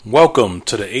Welcome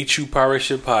to the HU Pirate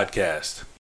Ship Podcast.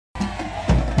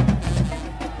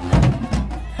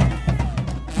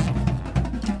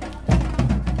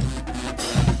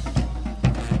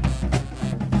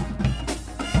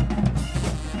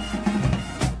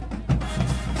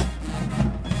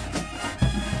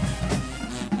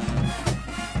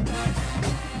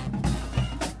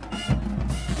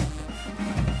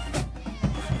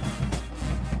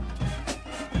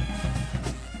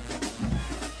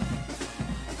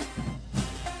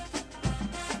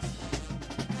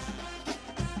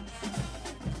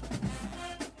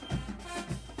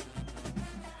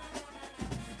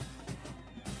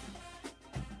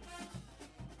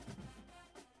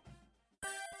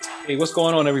 Hey, what's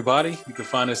going on, everybody? You can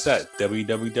find us at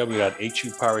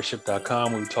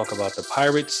www.hupirateship.com where we talk about the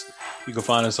Pirates. You can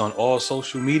find us on all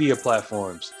social media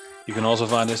platforms. You can also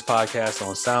find this podcast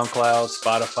on SoundCloud,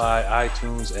 Spotify,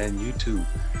 iTunes, and YouTube.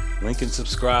 Link and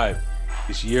subscribe.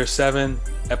 It's year 7,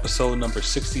 episode number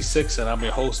 66, and I'm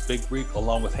your host, Big Greek,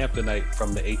 along with Hamptonite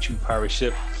from the HU Pirate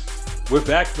Ship. We're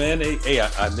back, man. Hey,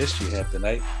 I missed you,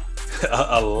 Hamptonite.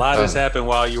 A lot has happened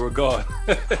while you were gone.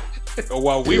 Or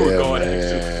while we were going,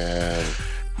 man.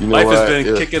 You know life what? has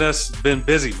been kicking us, been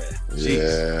busy, man. Jeez.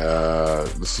 Yeah,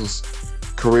 this is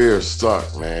career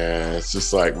stuck, man. It's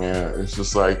just like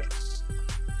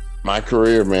my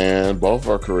career, man. Both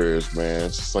our careers, man.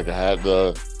 It's just like I had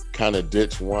to kind of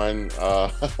ditch one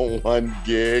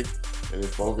gig and then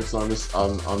focus on this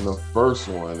on the first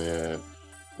one. And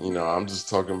I'm just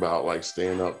talking about like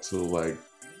staying up till like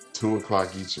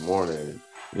 2:00 each morning.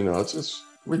 It's just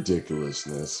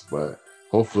ridiculousness, but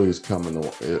hopefully it's coming.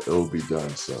 It'll be done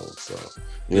soon. So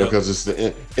because it's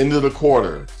the end of the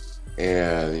quarter,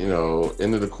 and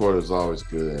end of the quarter is always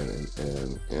good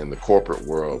in the corporate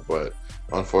world. But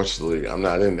unfortunately, I'm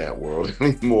not in that world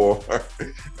anymore.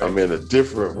 I'm in a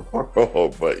different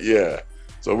world. But yeah,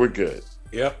 so we're good.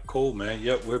 Yep, cool, man.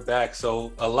 Yep, we're back.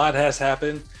 So a lot has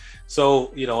happened.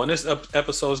 So in this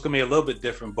episode, it's gonna be a little bit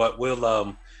different, but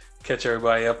we'll catch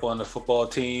everybody up on the football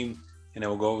team. And then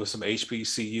we'll go over some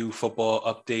HBCU football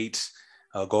updates,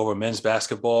 go over men's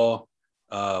basketball,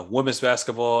 women's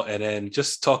basketball, and then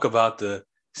just talk about the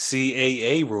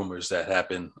CAA rumors that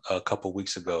happened a couple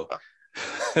weeks ago.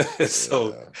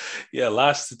 So,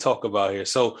 lots to talk about here.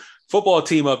 So, football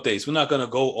team updates. We're not going to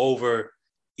go over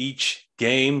each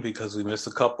game because we missed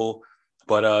a couple,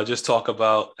 but just talk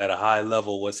about at a high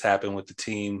level what's happened with the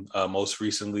team most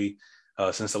recently.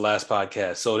 Since the last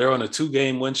podcast. So they're on a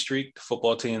 2-game win streak, the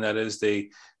football team that is. They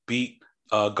beat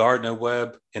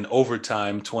Gardner-Webb in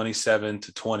overtime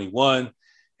 27-21.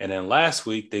 And then last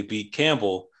week they beat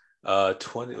Campbell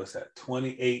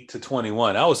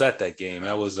 28-21. I was at that game.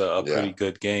 That was a pretty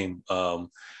good game.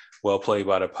 Well played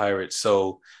by the Pirates.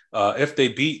 So if they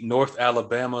beat North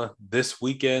Alabama this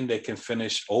weekend, they can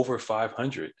finish over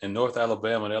 500. In North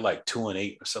Alabama, they're like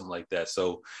 2-8 or something like that.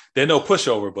 So they're no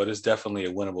pushover, but it's definitely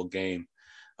a winnable game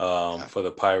for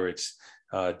the Pirates.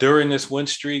 During this win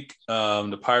streak,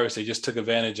 the Pirates, they just took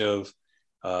advantage of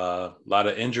a lot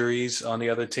of injuries on the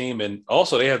other team. And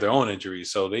also they have their own injuries.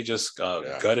 So they just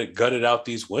gutted out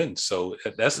these wins. So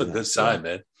that's a good sign,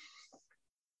 man.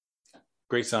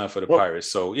 Great sign for the Pirates.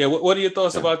 So, what are your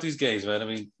thoughts about these games, man? I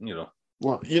mean, Well,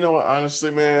 what, honestly,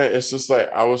 man, it's just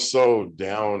like I was so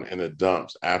down in the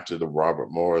dumps after the Robert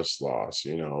Morris loss.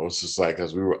 It's just like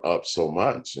because we were up so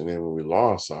much. And then when we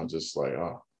lost, I'm just like,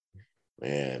 oh,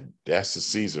 man, that's the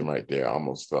season right there. I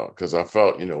almost felt because I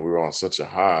felt, we were on such a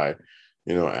high,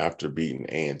 after beating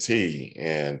A&T.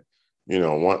 And,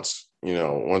 once they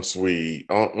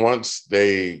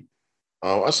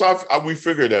we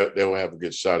figured that they would have a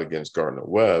good shot against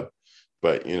Gardner-Webb.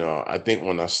 But, I think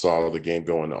when I saw the game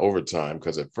going to overtime,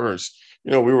 because at first,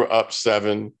 we were up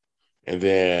 7, and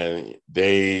then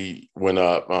they went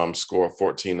up, scored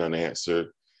 14 unanswered.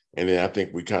 And then I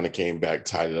think we kind of came back,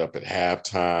 tied it up at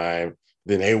halftime.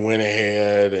 Then they went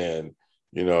ahead and,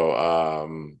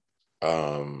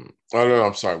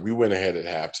 I'm sorry, we went ahead at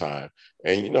halftime.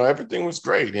 And, everything was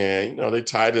great. And, they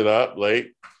tied it up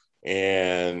late.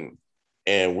 And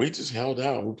we just held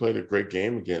out. We played a great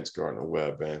game against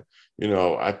Gardner-Webb. And,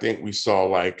 I think we saw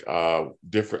like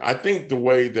different. I think the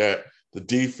way that the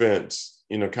defense,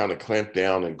 kind of clamped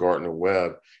down in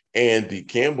Gardner-Webb and the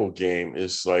Campbell game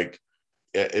is like,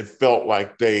 it felt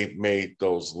like they made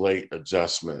those late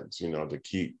adjustments, to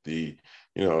keep to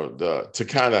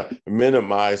kind of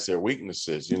minimize their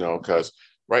weaknesses, because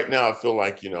right now I feel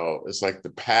like, it's like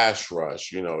the pass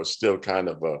rush, is still kind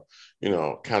of a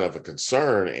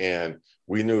concern. And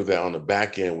we knew that on the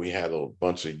back end, we had a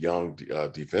bunch of young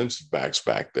defensive backs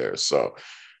back there. So,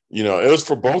 it was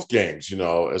for both games,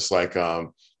 it's like,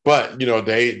 but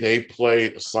they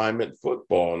played assignment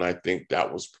football, and I think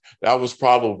that was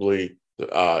probably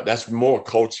that's more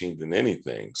coaching than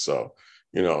anything. So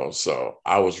so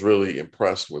I was really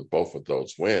impressed with both of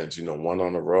those wins. One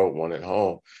on the road, one at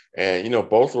home, and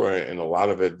both were in a lot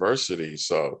of adversity.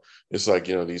 So it's like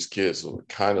these kids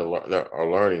kind of are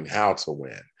learning how to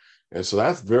win. And so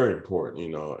that's very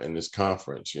important, in this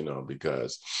conference,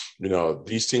 because,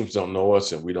 these teams don't know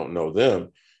us and we don't know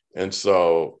them. And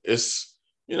so it's,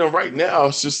 right now,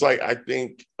 it's just like, I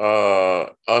think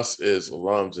us as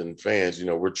alums and fans,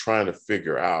 we're trying to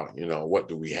figure out, what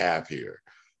do we have here?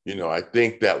 I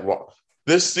think that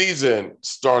this season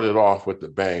started off with the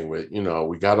bang with,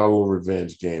 we got our little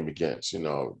revenge game against,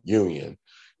 Union.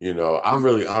 I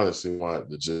really honestly wanted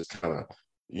to just kind of,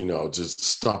 just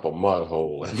stomp a mud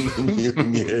hole in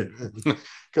Union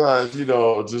because,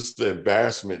 just the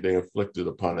embarrassment they inflicted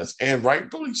upon us, and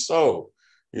rightfully so,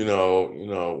 with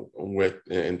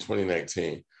in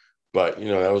 2019. But,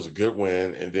 that was a good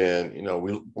win. And then,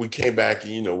 we came back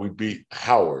and, we beat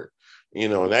Howard,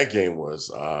 and that game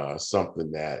was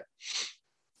something that,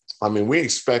 I mean, we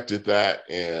expected that,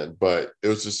 but it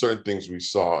was just certain things we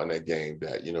saw in that game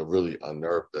that, really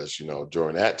unnerved us,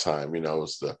 during that time. It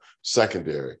was the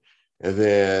secondary. And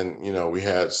then, we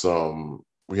had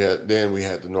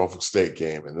the Norfolk State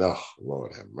game, and oh,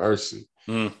 Lord have mercy.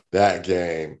 That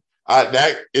game.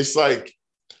 It's like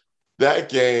that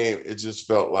game, it just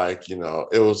felt like, it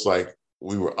was like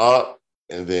we were up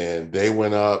and then they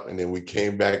went up and then we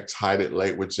came back, tied it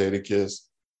late with Jadakiss.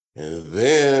 And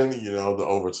then, the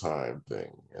overtime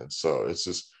thing. And so it's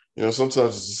just,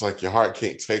 sometimes it's just like your heart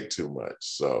can't take too much.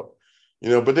 So,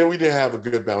 but then we did have a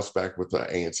good bounce back with the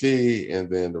A&T, and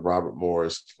then the Robert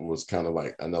Morris was kind of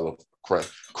like another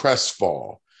crest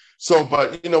fall. So,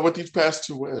 but, with these past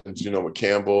two wins, with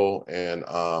Campbell and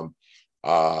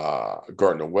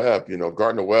Gardner-Webb,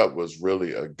 Gardner-Webb was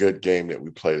really a good game that we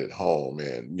played at home.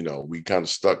 And, we kind of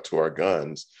stuck to our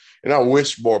guns. And I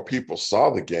wish more people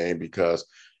saw the game, because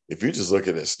if you just look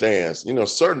at the stands, it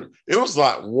was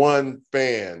like one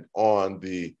fan on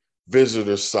the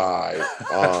visitor side,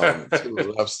 to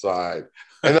the left side.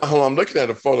 And I'm looking at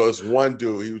a photo. It's one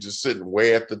dude. He was just sitting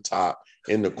way at the top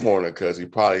in the corner because he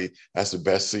probably has the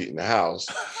best seat in the house.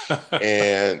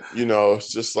 And,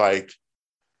 it's just like,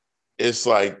 it's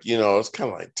kind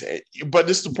of like, but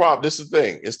this is the problem. This is the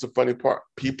thing. It's the funny part.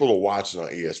 People are watching on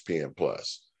ESPN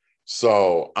Plus.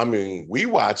 So, I mean, we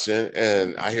watching,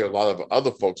 and I hear a lot of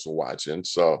other folks are watching.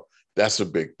 So that's a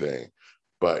big thing.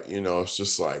 But, it's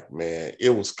just like, man, it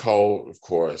was cold, of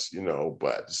course,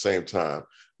 but at the same time,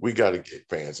 we got to get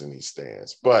fans in these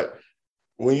stands. But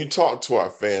when you talk to our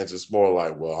fans, it's more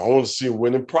like, well, I want to see a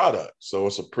winning product. So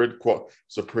it's a quid quo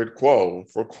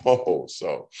for quo.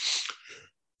 So,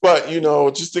 but,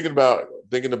 just thinking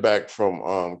it back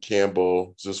from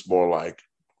Campbell, just more like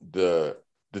the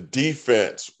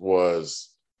defense was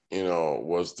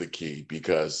the key,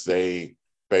 because they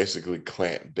basically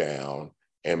clamped down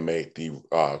and made the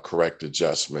correct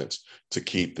adjustments to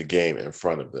keep the game in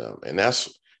front of them. And that's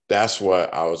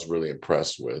what I was really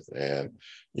impressed with. And,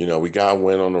 we got a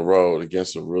win on the road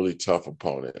against a really tough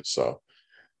opponent. So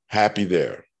happy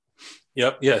there.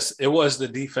 Yep. Yes, it was the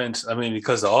defense. I mean,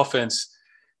 because the offense,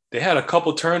 they had a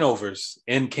couple turnovers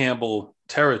in Campbell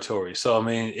territory. So, I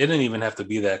mean, it didn't even have to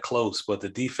be that close, but the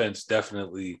defense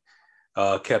definitely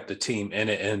kept the team in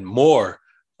it, and more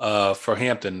for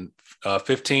Hampton.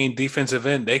 15 defensive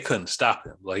end, they couldn't stop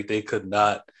him. Like, they could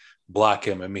not block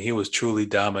him. I mean, he was truly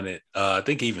dominant. I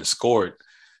think he even scored,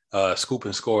 scoop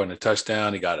and score on a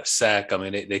touchdown. He got a sack. I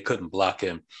mean, they couldn't block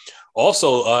him.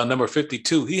 Also, number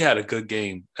 52, he had a good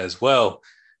game as well.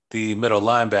 The middle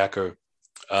linebacker,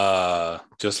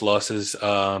 just lost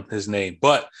his name.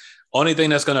 But only thing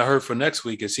that's going to hurt for next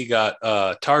week is he got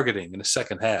targeting in the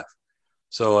second half.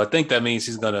 So I think that means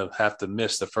he's going to have to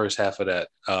miss the first half of that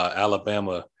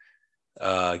Alabama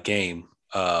game.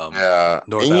 North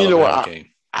Alabama game.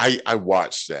 I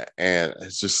watched that, and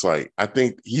it's just like, I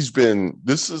think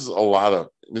this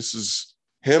is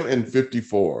him and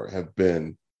 54 have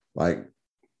been like,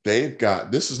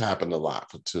 this has happened a lot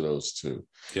to those two.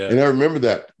 Yeah. And I remember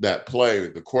that play,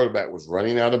 the quarterback was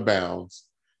running out of bounds,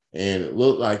 and it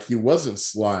looked like he wasn't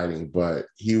sliding, but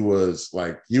he was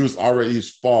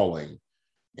falling.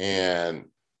 And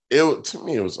to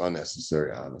me, it was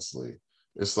unnecessary, honestly.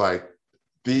 It's like,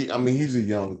 he's a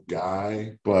young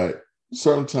guy, but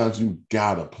sometimes you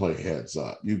gotta play heads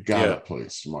up. You gotta play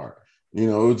smart. It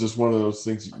was just one of those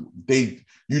things.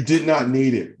 You did not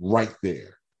need it right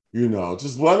there.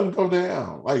 Just let him go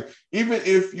down. Like, even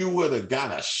if you would have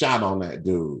got a shot on that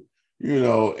dude,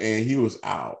 and he was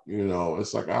out,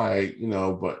 it's like, all right,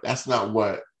 but that's not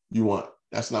what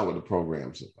That's not what the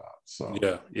program's about. So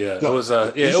yeah, it so was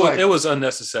it's like it was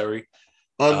unnecessary.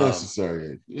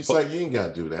 unnecessary. It's But like you ain't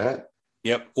got to do that.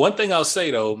 yep. One thing I'll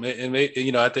say though, and at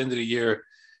the end of the year,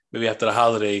 maybe after the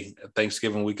holiday,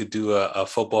 Thanksgiving, we could do a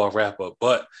football wrap up.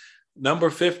 But number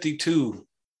 52,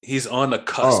 he's on the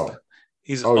cusp. Oh,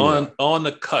 He's oh yeah, on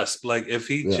the cusp. Like if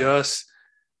he yeah. just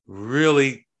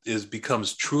really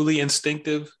becomes truly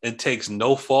instinctive and takes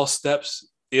no false steps,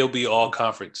 it'll be all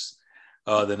conference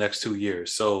the next 2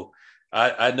 years. So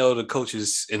I know the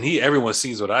coaches and everyone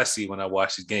sees what I see when I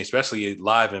watch these games, especially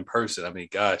live in person. I mean,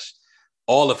 gosh,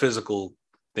 all the physical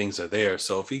things are there.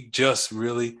 So if he just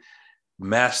really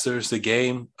masters the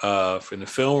game in the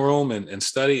film room and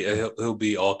study, he'll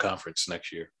be all conference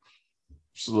next year.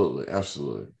 Absolutely,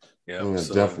 absolutely. Yeah, I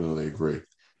so definitely agree.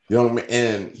 Young man,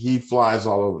 and he flies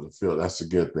all over the field. That's the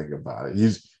good thing about it.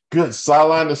 He's good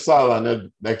sideline to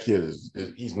sideline. That kid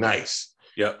he's nice.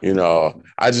 yeah,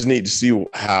 I just need to see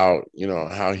how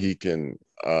he can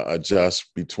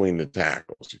adjust between the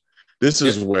tackles. This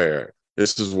is where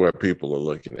people are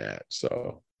looking at.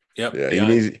 So yep, yeah,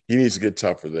 he needs to get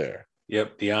tougher there.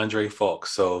 Yep, DeAndre Falk.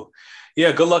 So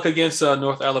yeah, good luck against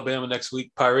North Alabama next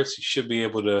week, Pirates. You should be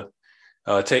able to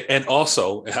take. And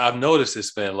also, I've noticed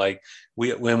this, man. Like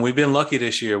when we've been lucky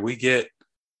this year, we get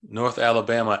North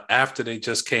Alabama after they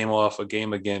just came off a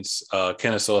game against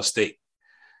Kennesaw State.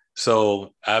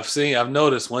 So I've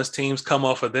noticed once teams come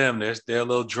off of them, they're a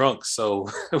little drunk. So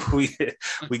we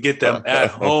get them at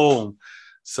home.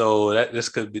 So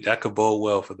that could bode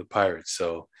well for the Pirates.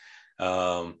 So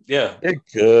yeah, it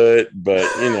could, but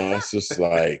it's just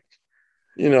like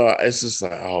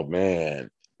oh man.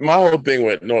 My whole thing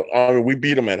with we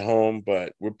beat them at home,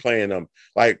 but we're playing them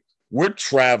like we're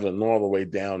traveling all the way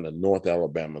down to North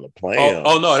Alabama to play them.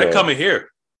 Oh no, they're coming here.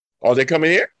 Oh, they're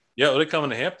coming here? Yeah, they're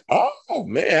coming to Hampton. Oh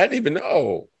man, I didn't even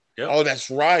know. Yep. Oh, that's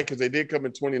right, because they did come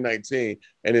in 2019,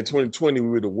 and in 2020 we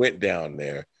would have went down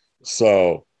there.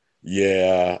 So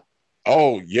yeah.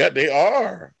 Oh yeah, they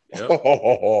are. Yep.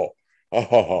 Oh.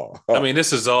 I mean,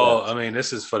 this is all. I mean,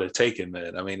 this is for the taking,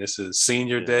 man. I mean, this is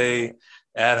senior day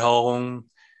at home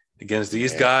against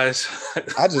these guys.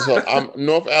 I just hope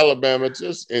North Alabama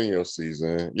just in your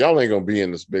season. Y'all ain't gonna be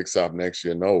in this Big South next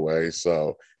year, no way.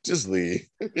 So just leave.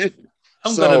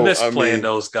 I'm gonna miss playing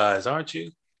those guys, aren't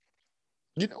you?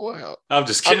 You know what? I'm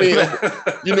just kidding.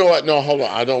 You know what? No, hold on.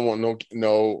 I don't want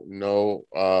no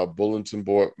bulletin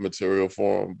board material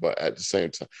for them, but at the same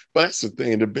time, but that's the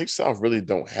thing. The Big South really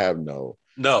don't have no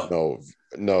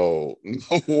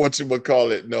what you would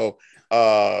call it,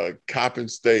 Coppin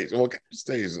States. Well, Coppin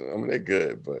States, I mean, they're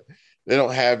good, but they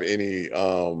don't have any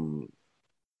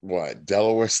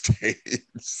Delaware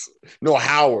States. No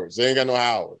Howards. They ain't got no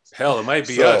Howards. Hell, it might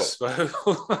be us.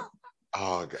 Oh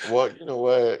God. Well, you know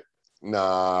what?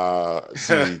 Nah,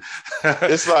 see,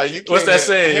 it's like you can't. What's that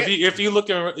saying? If you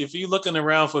looking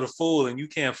around for the fool and you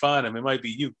can't find him, it might be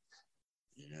you.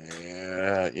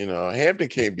 Yeah, Hampton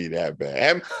can't be that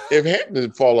bad. If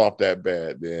Hampton fall off that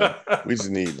bad, then we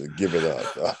just need to give it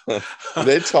up.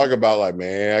 They talk about like,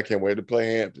 man, I can't wait to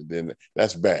play Hampton. Then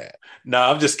that's bad. No,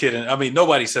 I'm just kidding. I mean,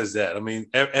 nobody says that. I mean,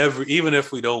 even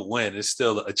if we don't win, it's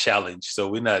still a challenge. So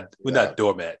we're not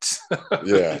doormats.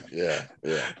 Yeah.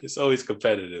 It's always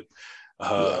competitive.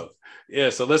 So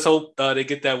let's hope they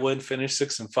get that win, finish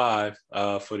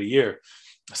 6-5 for the year.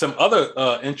 Some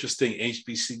other interesting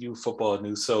HBCU football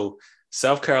news. So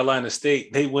South Carolina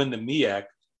State, they win the MEAC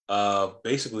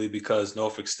basically because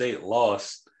Norfolk State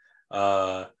lost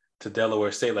to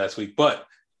Delaware State last week. But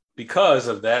because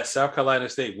of that, South Carolina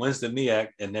State wins the MEAC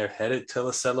and they're headed to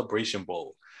the Celebration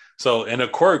Bowl. So in a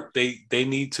quirk, they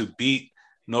need to beat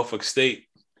Norfolk State.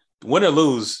 Win or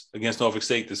lose against Norfolk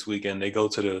State this weekend, they go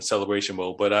to the Celebration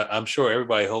Bowl. But I'm sure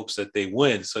everybody hopes that they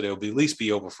win, so they'll at least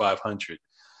be over 500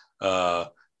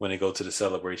 when they go to the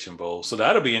Celebration Bowl. So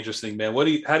that'll be interesting, man.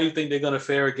 How do you think they're going to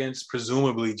fare against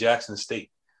presumably Jackson State?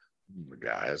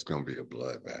 God, it's going to be a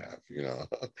bloodbath,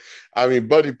 I mean,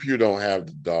 Buddy Pugh don't have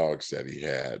the dogs that he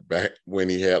had back when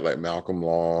he had like Malcolm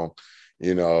Long,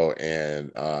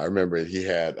 and I remember he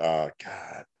had, he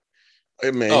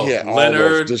had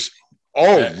Leonard.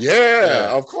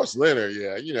 Of course, Leonard.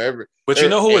 Yeah, But you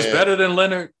know who was better than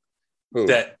Leonard? Who?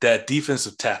 That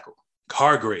defensive tackle,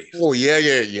 Hargrave. Oh yeah.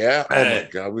 Man. Oh my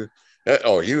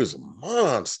God, he was a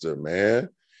monster, man.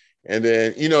 And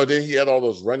then then he had all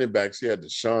those running backs. He had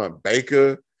Deshaun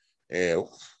Baker, and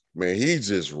man, he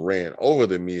just ran over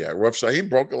the MEAC rough shot. He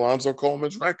broke Alonzo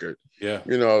Coleman's record. Yeah,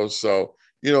 so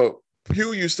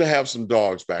Pugh used to have some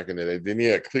dogs back in the day. Then he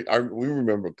had we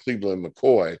remember Cleveland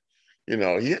McCoy. He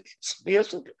has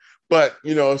some, but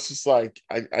it's just like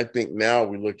I think now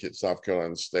we look at South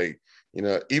Carolina State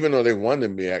even though they won the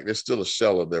MEAC, they're still a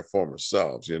shell of their former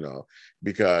selves,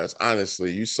 because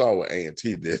honestly, you saw what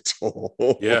A&T did to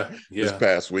them Yeah, this yeah.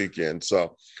 past weekend.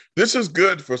 So this is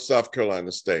good for South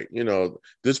Carolina State.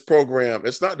 This program,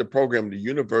 it's not the program, the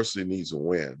university needs a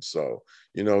win. So,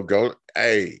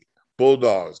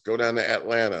 Bulldogs, go down to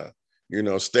Atlanta.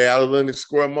 Stay out of Lenox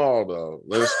Square Mall, though.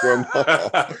 Lenox Square Mall.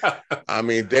 I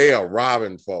mean, they are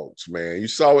robbing folks, man. You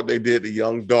saw what they did to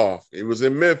Young Dolph. It was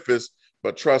in Memphis,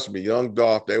 but trust me, Young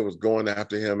Dolph, they was going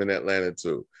after him in Atlanta,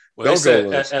 too. Well, they Don't go to said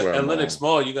Lenox Square at Mall. Lenox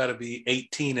Mall, you got to be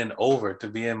 18 and over to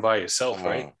be in by yourself,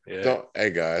 right? Yeah.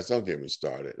 Hey, guys, don't get me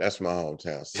started. That's my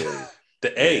hometown city.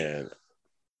 The A. And,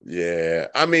 yeah,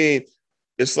 I mean,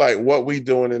 it's like what we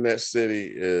doing in that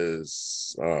city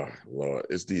is, oh, Lord,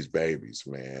 it's these babies,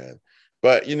 man.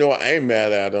 But, I ain't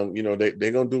mad at them.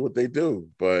 They're going to do what they do.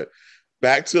 But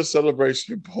back to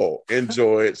Celebration Bowl.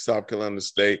 Enjoy it. South Carolina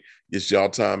State. It's y'all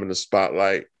time in the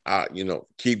spotlight.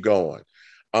 Keep going.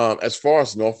 As far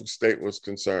as Norfolk State was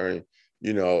concerned,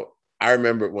 I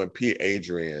remember when P.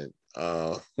 Adrian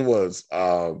was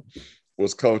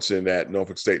coaching that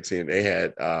Norfolk State team. They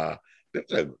had a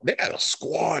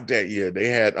squad that year. They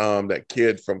had that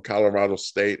kid from Colorado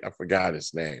State. I forgot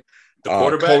his name. The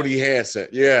quarterback? Cody Hansen.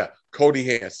 Yeah, Cody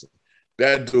Hansen.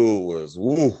 That dude was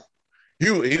woo. He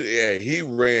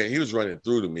ran. He was running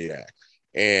through the MEAC,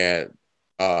 and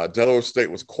Delaware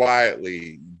State was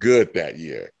quietly good that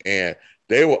year, and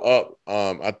they were up.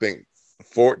 I think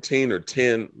 14 or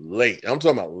 10 late. I'm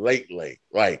talking about late,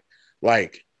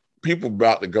 like people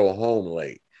about to go home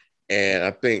late. And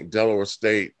I think Delaware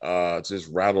State just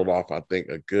rattled off, I think,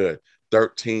 a good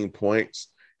 13 points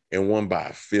and won by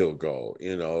a field goal.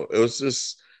 It was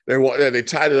just they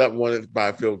tied it up and won it by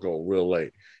a field goal real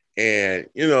late. And,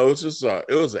 it was just it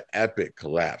was an epic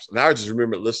collapse. And I just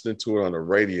remember listening to it on the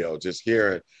radio, just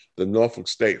hearing the Norfolk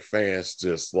State fans they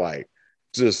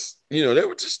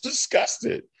were just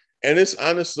disgusted. And this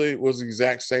honestly was the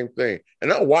exact same thing.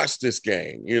 And I watched this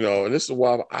game, and this is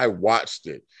why I watched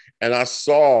it. And I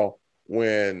saw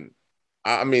literally,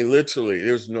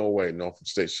 there's no way Norfolk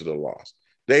State should have lost.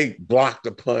 They blocked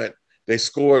the punt. They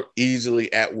scored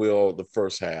easily at will the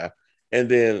first half. And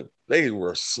then they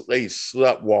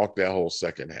slept-walked that whole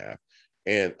second half.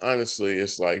 And honestly,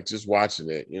 it's like just watching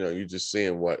it, you're just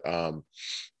seeing what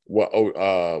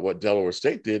Delaware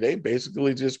State did. They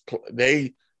basically just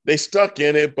they stuck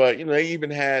in it, but they even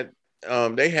had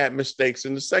they had mistakes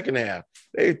in the second half.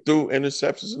 They threw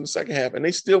interceptions in the second half, and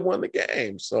they still won the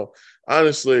game. So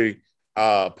honestly,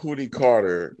 Pootie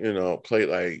Carter, played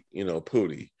like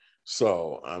Pootie.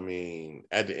 So I mean,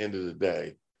 at the end of the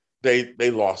day,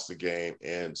 they lost the game,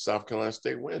 and South Carolina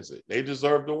State wins it. They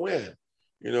deserve to win.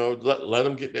 Let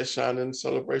them get their shine in the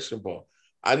Celebration Bowl.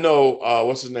 I know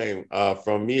what's his name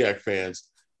from MEAC fans.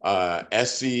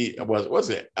 SC was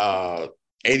it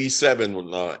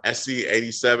 87 SC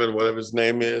 87, whatever his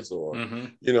name is, or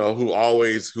who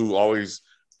always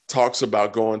talks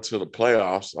about going to the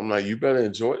playoffs. I'm like, you better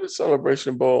enjoy the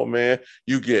Celebration Bowl, man.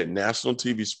 You get national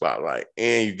TV spotlight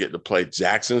and you get to play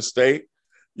Jackson State.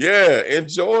 Yeah,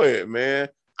 enjoy it, man.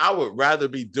 I would rather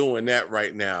be doing that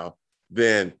right now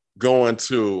than going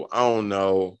to, I don't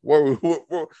know, where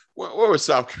would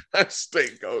South Carolina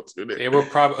State go to? They were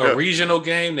probably a regional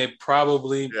game. They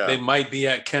might be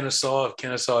at Kennesaw if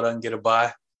Kennesaw doesn't get a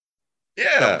bye.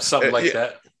 Yeah. Something like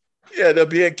that. Yeah, they'll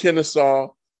be at Kennesaw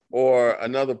or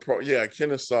another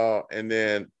Kennesaw, and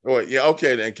then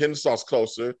then Kennesaw's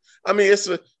closer. I mean, it's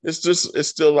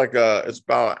still like it's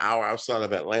about an hour outside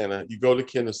of Atlanta. You go to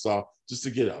Kennesaw just to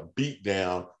get a beat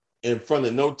down in front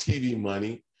of no TV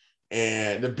money.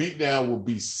 And the beatdown will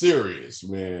be serious,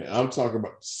 man. I'm talking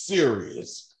about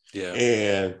serious. Yeah.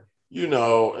 And,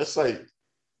 it's like,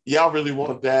 y'all really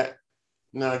want that?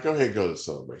 Nah, go ahead and go to the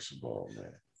Celebration Bowl,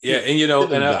 man. Yeah,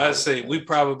 and I say we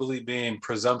probably being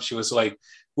presumptuous. Like,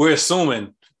 we're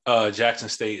assuming Jackson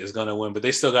State is going to win, but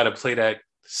they still got to play that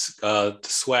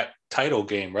SWAC title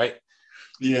game, right?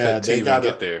 Yeah, they got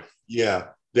to get there. Yeah.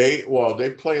 They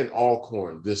play in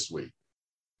Alcorn this week.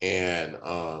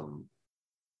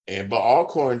 But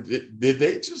Alcorn, did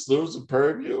they just lose the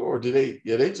Purview, or did they?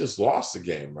 Yeah, they just lost the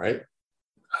game, right?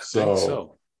 I think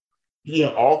so. Yeah,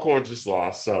 Alcorn just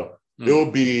lost, so it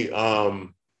will be.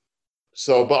 But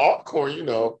Alcorn,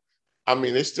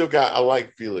 they still got. I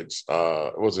like Felix.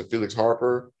 Was it Felix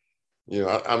Harper?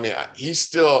 He's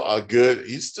still a good,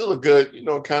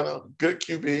 kind of good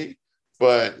QB.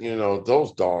 But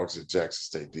those dogs at Jackson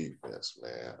State defense,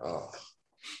 man.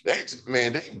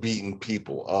 They beating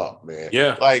people up, man.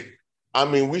 Yeah. Like,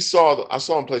 I saw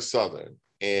them play Southern,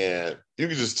 and you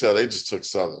could just tell they just took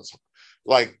Southern's.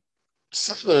 Like,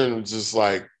 Southern just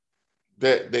like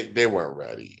they weren't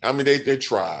ready. I mean, they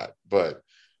tried, but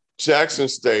Jackson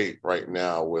State right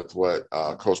now with what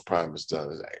Coach Prime has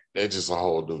done is they're just a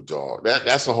whole new dog.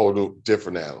 That's a whole new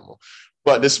different animal.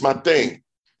 But this is my thing.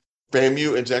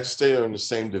 FAMU and Jackson State are in the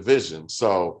same division,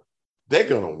 so they're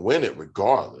gonna win it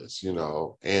regardless, you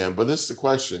know. But this is the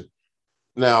question.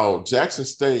 Now, Jackson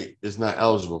State is not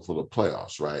eligible for the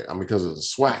playoffs, right? I mean, because of the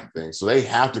SWAC thing. So they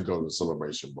have to go to the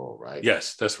Celebration Bowl, right?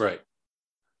 Yes, that's right.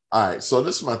 All right. So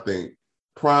this is my thing.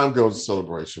 Prime goes to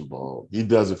Celebration Bowl. He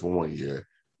does it for 1 year.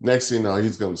 Next thing you know,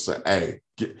 he's going to say, hey,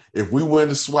 if we win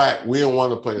the SWAC, we don't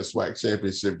want to play the SWAC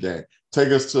championship game.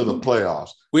 Take us to the playoffs.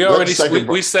 We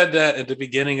said that at the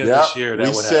beginning of this year.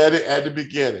 We said it at the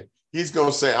beginning. He's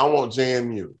going to say, I want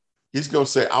JMU. He's going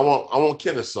to say, I want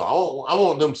Kennesaw. I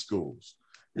want them schools.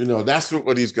 You know, that's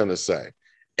what he's going to say.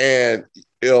 And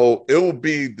it will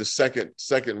be the second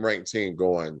ranked team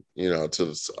going, you know, to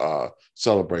the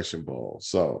Celebration Bowl.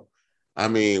 So, I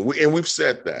mean, we've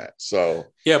said that. So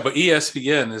yeah, but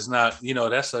ESPN is not, you know,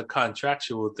 that's a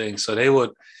contractual thing. So they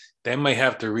might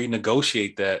have to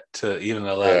renegotiate that to even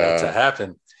allow that to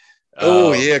happen.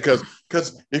 Because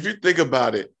if you think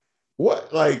about it,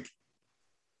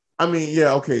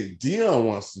 Dion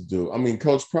wants to do. I mean,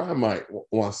 Coach Prime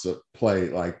wants to play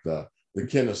like the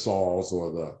Kennesaws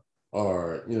or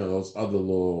you know, those other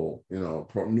little, you know,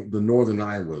 the Northern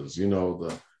Iowas, you know,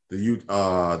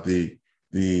 the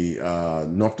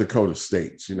North Dakota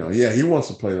states, you know. Yeah, he wants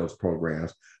to play those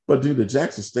programs. But the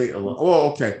Jackson State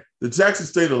the Jackson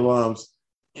State alums,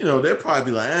 you know, they'll probably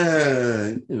be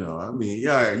like, you know, I mean,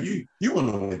 yeah, you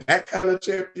want to win that kind of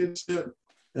championship.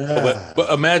 But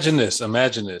imagine this.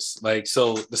 Like,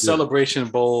 so the Celebration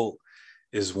Bowl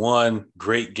is one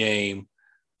great game,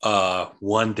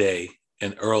 one day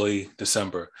in early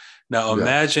December. Now,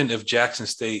 imagine if Jackson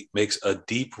State makes a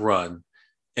deep run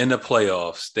in the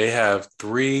playoffs. They have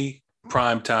 3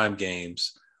 primetime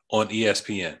games on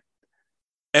ESPN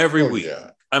every week. Yeah.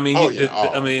 I mean,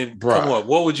 come on,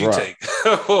 what would you take?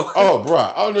 No,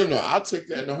 I'll take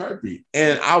that in a heartbeat.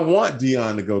 And I want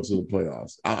Dion to go to the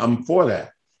playoffs. I'm for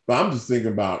that. But I'm just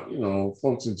thinking about, you know,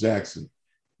 folks in Jackson,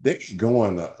 they can go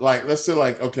on let's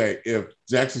say if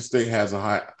Jackson State has a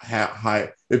high,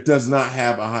 it does not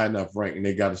have a high enough rank and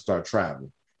they got to start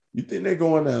traveling. You think they're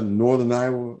going to Northern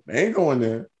Iowa? They ain't going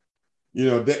there. You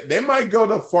know, they might go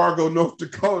to Fargo, North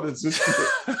Dakota just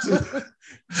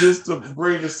to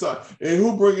bring the sun. And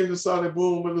who bringing the Sonic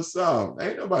Boom in the South?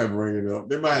 Ain't nobody bringing it up.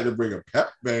 They might have to bring a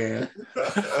pep band.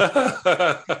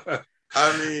 But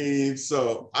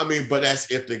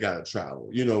that's if they got to travel,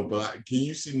 you know. But can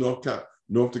you see North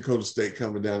Dakota State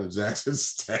coming down to Jackson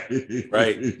State?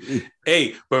 Right.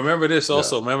 Hey, but remember this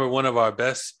also. Yeah. Remember one of our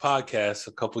best podcasts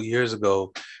a couple of years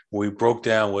ago, we broke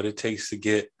down what it takes to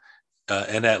get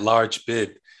in that large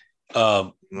bid.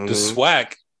 The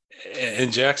SWAC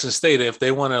in Jackson State, if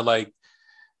they want to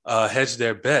hedge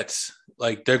their bets,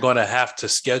 like they're going to have to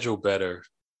schedule better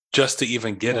just to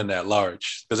even get in that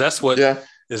large, because that's what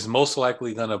is most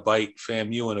likely going to bite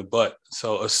FAMU in the butt.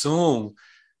 So assume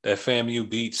that FAMU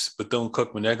beats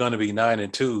Bethune-Cookman, they're going to be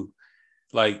 9-2.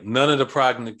 Like, none of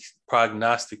the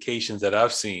prognostications that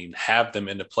I've seen have them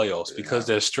in the playoffs because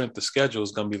their strength of schedule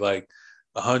is going to be like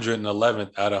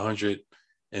 111th out of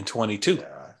 122.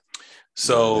 Yeah.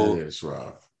 So that is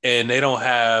rough. And they don't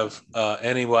have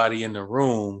anybody in the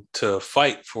room to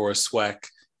fight for a SWAC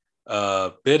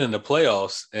bid in the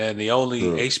playoffs. And the only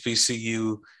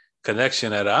HBCU connection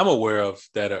that I'm aware of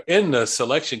that are in the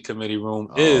selection committee room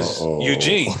is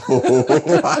Eugene. All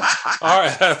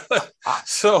right.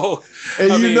 So,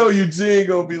 Eugene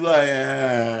gonna be like,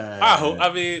 I hope.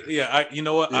 I mean, you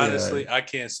know what? Honestly, I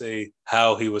can't say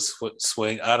how he was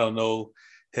swing. I don't know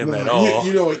him at all.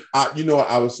 You know what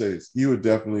I would say is he would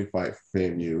definitely fight for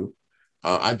FAMU.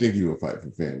 I think he would fight for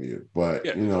FAMU, but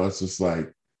you know, it's just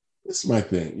like, this is my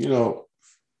thing. You know.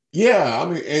 Yeah, I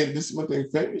mean, and this is one thing.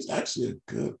 FAMU is actually a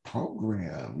good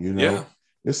program, you know. Yeah.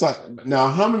 It's like, now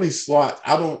how many slots?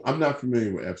 I'm not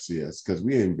familiar with FCS because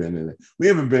we haven't been in it. We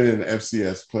haven't been in the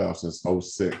FCS playoffs since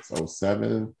 06,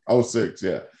 07, 06,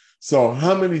 yeah. So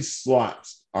how many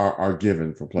slots are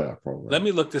given for playoff programs? Let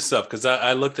me look this up because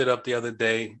I looked it up the other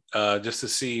day just to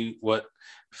see what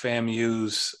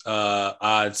FAMU's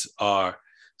odds are.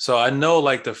 So I know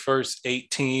like the first 8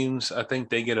 teams, I think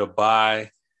they get a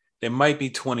bye. There might be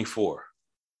 24.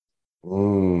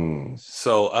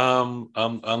 So I'm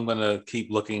gonna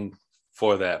keep looking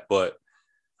for that, but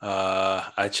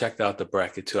I checked out the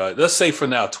bracket too. Let's say for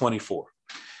now 24,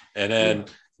 and then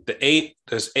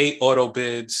there's 8 auto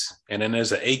bids, and then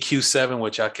there's an AQ7,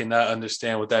 which I cannot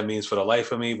understand what that means for the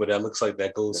life of me, but that looks like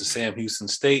that goes to Sam Houston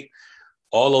State.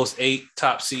 All those 8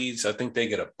 top seeds, I think they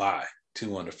get a bye.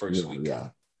 2 on the first week.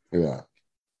 Yeah.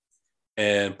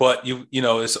 But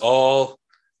it's all,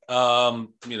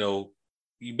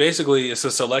 you basically, it's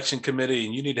a selection committee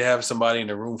and you need to have somebody in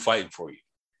the room fighting for you.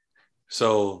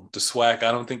 So the SWAC,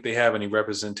 I don't think they have any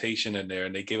representation in there,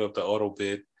 and they gave up the auto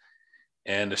bid,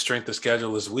 and the strength of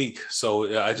schedule is weak.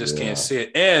 So I just can't see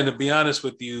it. And to be honest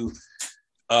with you,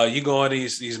 you go on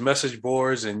these message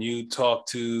boards and you talk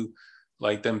to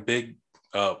like them big,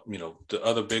 the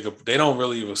other bigger, they don't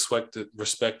really respect the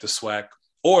SWAC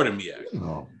or the MEAC.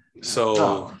 No.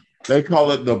 So they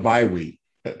call it the bye week.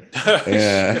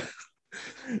 Yeah.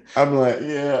 I'm like,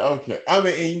 yeah, okay. I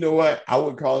mean, and you know what? I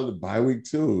would call it a bye week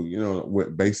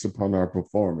too, based upon our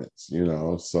performance,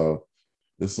 So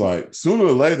it's like sooner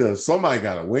or later, somebody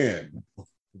got to win.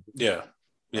 Yeah.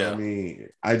 I mean,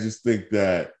 I just think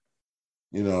that,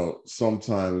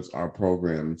 sometimes our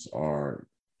programs are,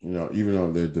 even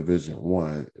though they're Division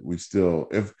I, we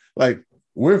still,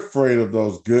 we're afraid of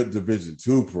those good Division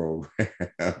II programs.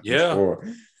 Yeah. Or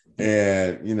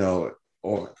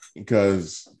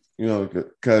because a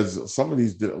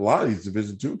lot of these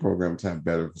Division II programs have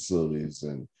better facilities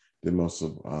than most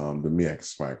of the MEAC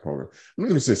SWAC program. I'm not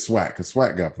going to say SWAC because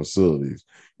SWAC got facilities.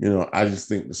 I just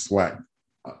think the SWAC.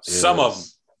 Some of them.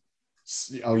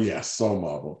 Oh, yeah, some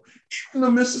of them. Even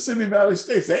the Mississippi Valley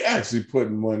States, they actually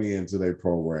putting money into their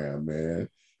program, man.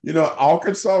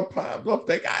 Arkansas Pine Bluff,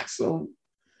 they got some.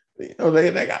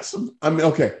 They got some. I mean,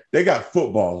 okay, they got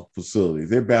football facilities.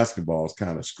 Their basketball is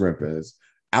kind of scrimping.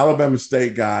 Alabama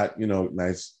State got,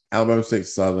 nice. Alabama State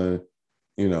Southern,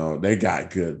 they got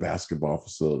good basketball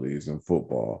facilities and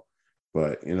football.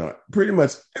 But, pretty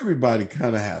much everybody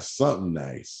kind of has something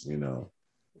nice,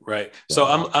 Right. So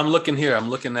I'm looking here. I'm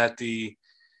looking at the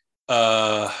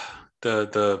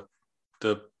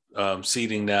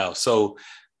seating now. So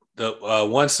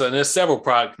and there's several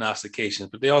prognostications,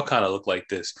 but they all kind of look like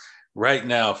this. Right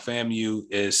now, FAMU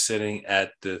is sitting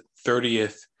at the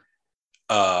 30th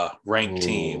ranked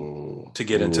team to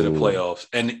get into the playoffs,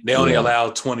 and they only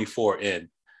allow 24 in.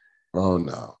 Oh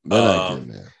no, they're not getting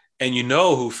there. And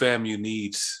who FAMU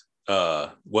needs,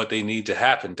 what they need to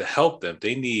happen to help them.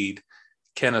 They need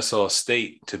Kennesaw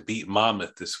State to beat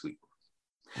Monmouth this week,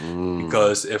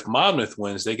 because if Monmouth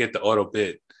wins, they get the auto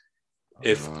bid.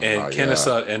 If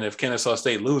Kennesaw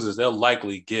State loses, they'll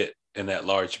likely get in that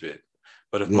large bid.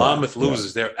 But if Monmouth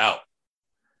loses, they're out.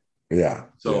 Yeah.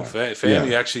 So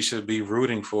FAMU actually should be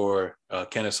rooting for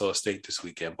Kennesaw State this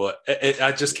weekend, but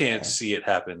I just can't see it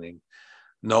happening,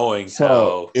 knowing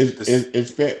how.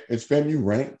 Is FAMU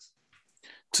ranked?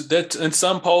 In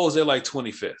some polls, they're like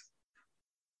 25th.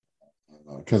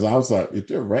 Because I was like, if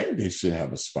they're ranked, they should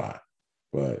have a spot.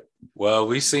 But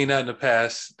we've seen that in the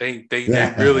past. They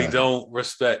really don't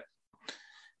respect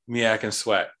MEAC and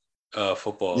SWAC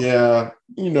football. Yeah,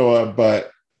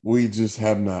 but we just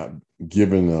have not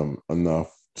given them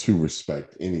enough to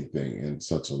respect anything in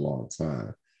such a long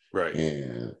time. Right.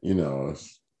 And,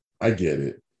 I get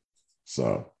it.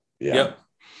 So, yeah.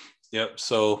 Yep.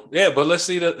 So, but let's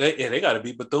see that they got to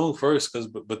beat Bethune first, because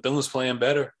Bethune's playing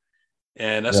better.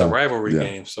 And that's a rivalry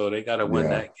game. So they got to win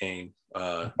that game.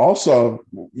 Also,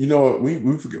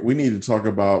 we forget, we need to talk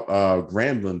about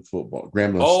Grambling football,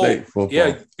 State football.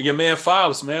 Yeah, your man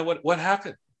Fobbs, man. What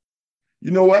happened?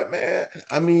 You know what, man?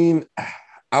 I mean,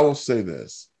 I will say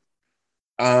this.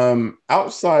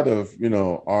 Outside of,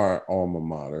 our alma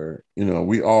mater,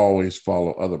 we always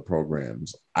follow other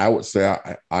programs. I would say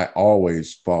I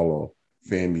always follow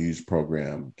FAMU's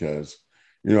program because,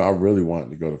 I really wanted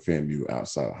to go to FAMU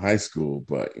outside of high school,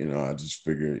 but, I just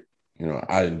figured,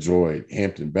 I enjoyed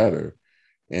Hampton better.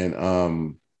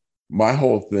 And my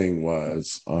whole thing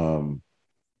was,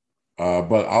 but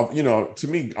to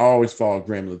me, I always followed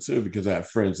Grambling too, because I have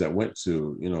friends that went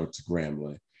to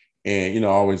Grambling, and, I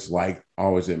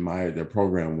always admired their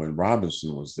program when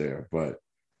Robinson was there. But,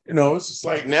 it's just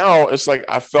like now it's like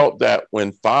I felt that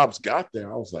when Fobbs got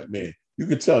there, I was like, man, you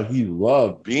could tell he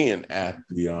loved being at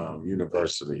the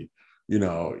university. You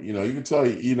could tell,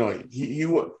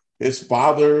 his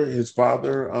father,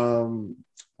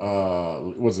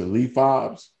 was it Lee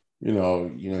Fobbs? He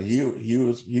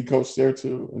coached there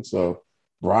too. And so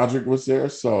Broderick was there.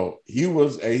 So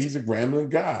he's a Grambling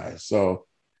guy. So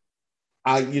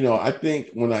I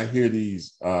think when I hear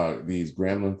these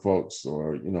Grambling folks,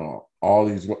 or, all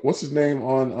these, what's his name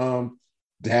on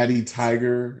Daddy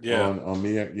Tiger on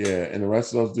me. Yeah. And the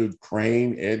rest of those dudes,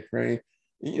 Ed Crane,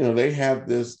 they have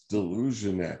this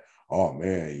delusion that, oh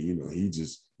man, he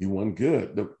won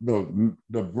good.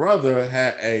 The brother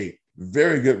had a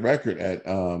very good record at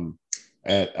Grambling.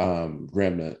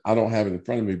 I don't have it in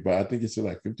front of me, but I think it's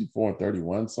like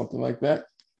 54-31, something like that.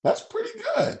 That's pretty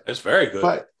good. It's very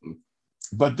good.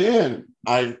 But then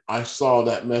I saw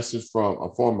that message from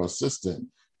a former assistant,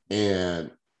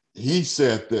 and he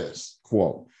said this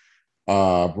quote.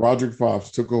 Broderick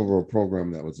Fobbs took over a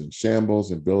program that was in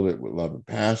shambles and built it with love and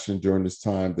passion. They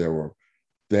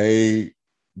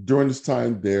during this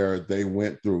time they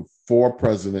went through 4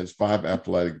 presidents, 5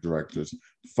 athletic directors,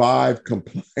 5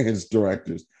 compliance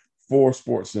directors, 4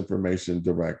 sports information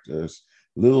directors,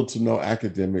 little to no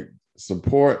academic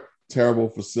support, terrible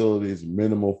facilities,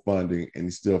 minimal funding, and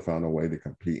he still found a way to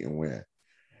compete and win.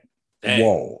 Dang,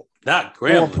 Whoa. not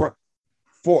Grambling.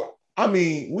 I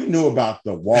mean, we knew about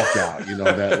the walkout,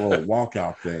 that little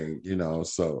walkout thing,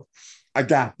 so I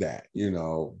got that,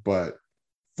 but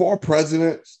 4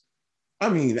 presidents, I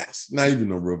mean, that's not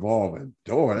even a revolving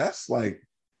door. That's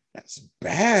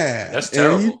bad. That's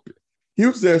terrible. He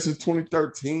was there since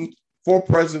 2013, 4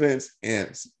 presidents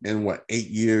in what, 8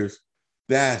 years?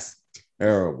 That's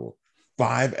terrible.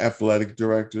 5 athletic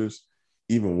directors,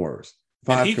 even worse.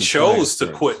 And he chose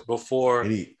to quit before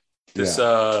the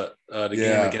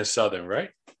game against Southern,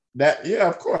 right?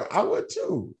 Of course. I would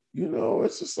too.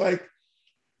 It's just like,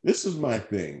 this is my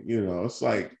thing. It's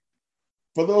like,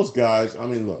 for those guys, I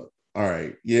mean, look, all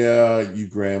right, you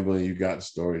Grambling, you got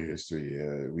story history.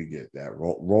 Yeah, we get that.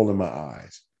 Rolling my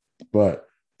eyes. But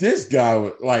this guy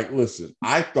was like, listen,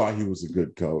 I thought he was a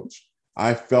good coach.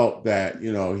 I felt that,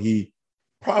 he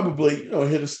probably,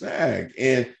 hit a snag.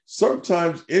 And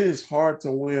sometimes it is hard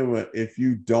to win if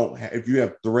you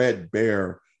have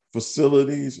threadbare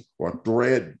facilities or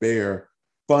threadbare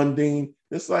funding.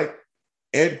 It's like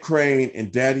Ed Crane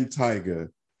and Daddy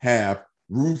Tiger have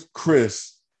Ruth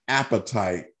Chris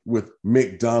appetite with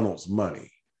McDonald's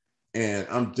money. And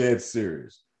I'm dead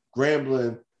serious.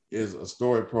 Grambling is a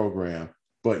story program,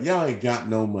 but y'all ain't got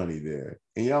no money there.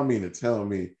 And y'all mean to tell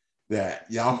me that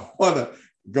y'all want to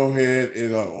go ahead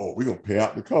and, we're going to pay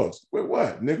out the coach. With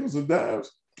what? Nickels and dimes?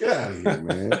 Get out of here,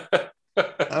 man.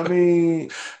 I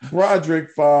mean,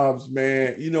 Broderick Fobbs,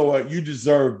 man, you know what? You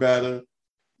deserve better.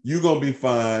 You're going to be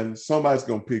fine. Somebody's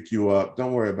going to pick you up.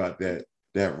 Don't worry about that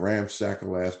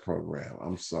ramshackle ass program.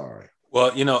 I'm sorry.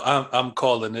 Well, I'm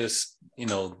calling this,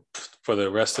 for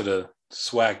the rest of the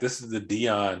SWAC, this is the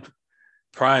Dion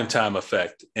primetime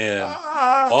effect. And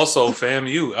also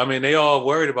FAMU. I mean, they all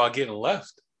worried about getting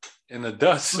left in the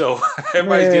dust. So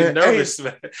everybody's getting nervous,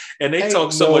 man. And they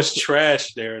talk so much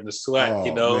trash there in the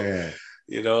SWAC, Man.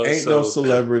 Ain't no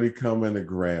celebrity coming to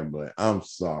Grambling. I'm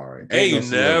sorry. Hey, you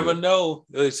never know.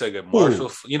 It's like a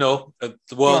Marshall,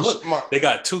 look, they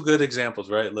got 2 good examples,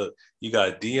 right? Look, you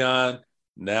got Dion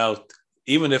now.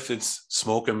 Even if it's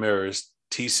smoke and mirrors,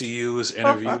 TCU is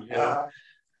interviewing him.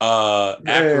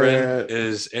 Akron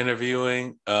is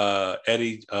interviewing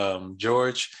Eddie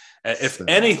George. If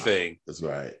anything, that's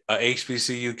right.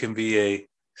 HBCU can be a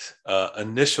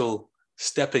initial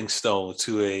stepping stone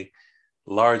to a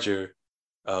larger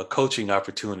coaching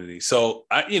opportunity. So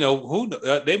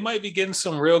they might be getting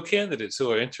some real candidates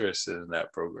who are interested in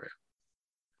that program.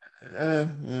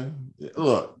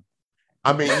 Look,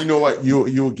 I mean, you know what?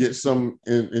 You'll get some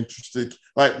interested.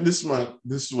 Like this is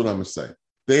what I'm gonna say.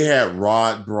 They had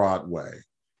Rod Broadway,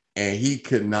 and he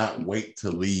could not wait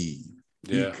to leave.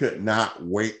 Yeah. He could not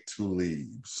wait to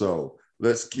leave. So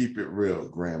let's keep it real,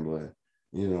 Grambling.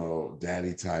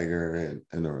 Daddy Tiger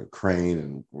and Crane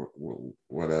and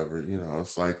whatever.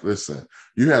 It's like, listen,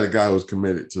 you had a guy who was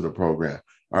committed to the program.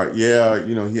 All right, he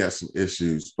has some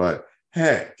issues, but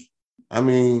heck, I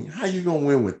mean, how you gonna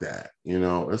win with that?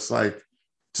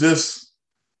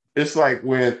 It's like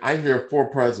when I hear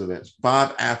 4 presidents,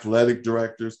 5 athletic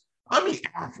directors. I mean,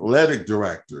 athletic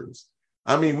directors.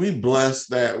 I mean, we blessed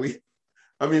that. We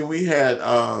had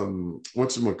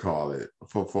whatchamacallit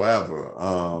for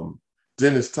forever.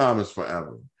 Dennis Thomas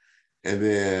forever. And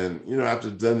then, after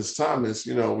Dennis Thomas,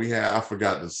 we had, I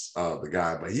forgot the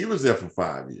guy, but he was there for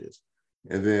 5 years.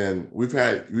 And then we've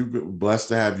been blessed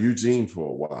to have Eugene for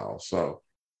a while. So,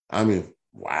 I mean,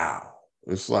 wow.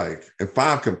 It's like, and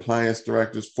 5 compliance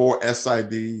directors, 4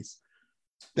 SIDs.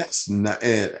 That's not,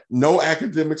 and no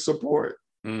academic support.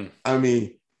 I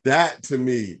mean, that to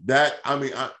me,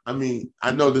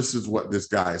 I know this is what this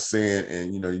guy is saying,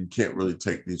 and you can't really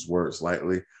take these words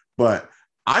lightly, but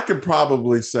I could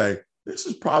probably say this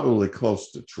is probably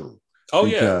close to true. Oh,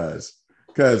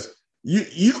 because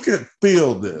you can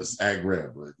feel this at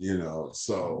Grambling,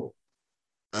 So,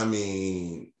 I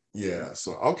mean, yeah.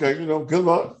 So okay, good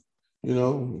luck.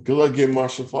 Good luck getting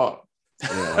Marshall Falk.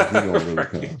 Yeah, he gonna really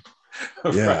come.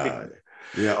 Yeah. Right.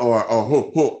 Yeah, or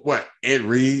who? What? Ed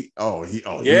Reed?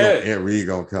 Ed Reed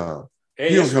gonna come.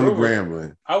 He gonna come to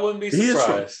Grambling. I wouldn't be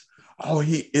surprised.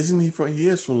 He is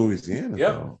from Louisiana.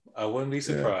 Yep, I wouldn't be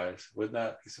surprised. Would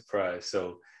not be surprised.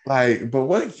 So Like, but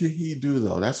what can he do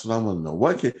though? That's what I want to know.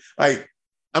 What can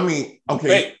okay.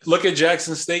 Wait, look at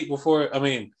Jackson State before. I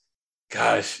mean,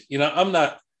 gosh, I'm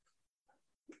not.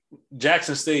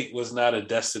 Jackson State was not a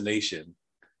destination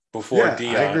before Yeah, I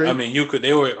Dion. agree. I mean,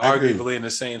 they were I agree. arguably in the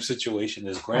same situation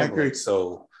as I agree. Grambling.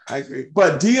 So I agree.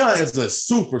 But Dion is a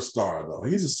superstar, though.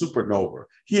 He's a supernova.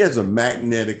 He has a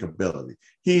magnetic ability.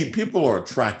 People are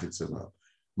attracted to him.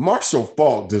 Marshall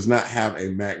Faulk does not have a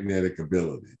magnetic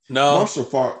ability. no. Marshall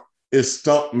Faulk is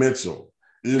Stump Mitchell,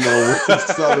 with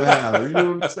Southern High. You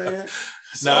know what I'm saying?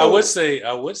 Now I would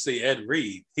say Ed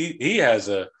Reed. He has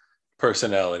a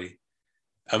personality.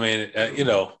 I mean,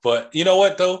 but you know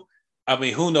what though? I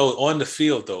mean, who knows on the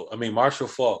field though? I mean, Marshall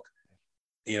Faulk.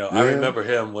 I remember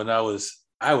him when I was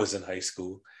in high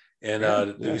school, and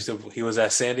he was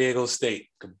at San Diego State,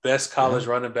 the best college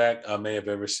running back I may have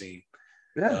ever seen.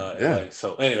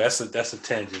 So anyway, that's a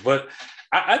tangent, but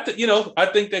I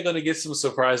think they're going to get some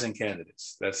surprising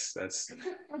candidates. That's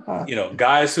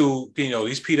guys who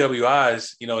these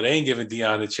PWIs, they ain't giving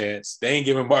Dion a chance, they ain't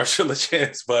giving Marshall a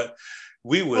chance, but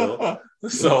we will.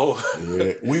 So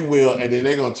we will, and then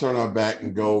they're gonna turn our back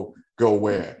and go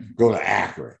where? Go to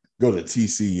Akron, go to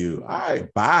TCU. All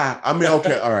right, bye. I mean,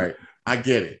 okay, all right. I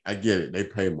get it. They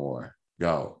pay more.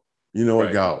 Go. You know what?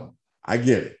 Right. Go. I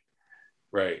get it.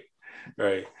 Right.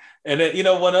 And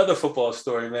then one other football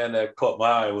story, man, that caught my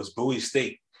eye was Bowie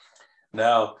State.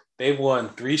 Now they've won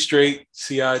 3 straight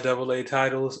CIAA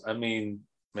titles. I mean,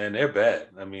 man, they're bad.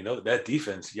 I mean, that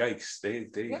defense, yikes!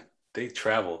 They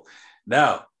travel.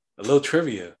 Now, a little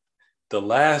trivia: the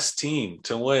last team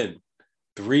to win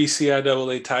 3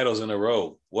 CIAA titles in a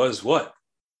row was what?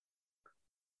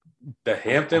 The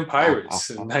Hampton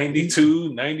Pirates in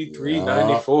 92, 93,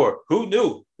 94. Who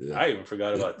knew? Yeah. I even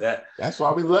forgot about that. That's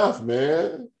why we left,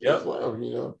 man. Yep.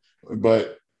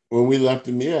 But when we left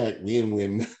the MEAC, we didn't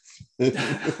win.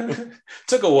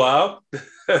 Took a while.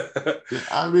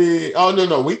 I mean,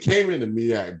 no. We came into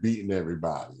MEAC beating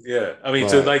everybody. Yeah. I mean,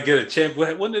 to get a champ.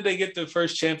 When did they get the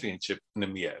first championship in the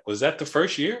MEAC? Was that the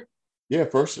first year? Yeah,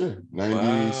 first year.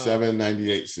 97,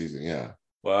 98 season. Yeah.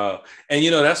 Wow. And,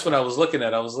 that's what I was looking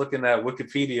at. I was looking at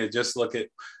Wikipedia, just look at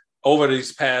over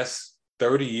these past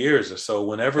 30 years or so,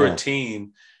 whenever a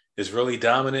team is really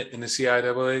dominant in the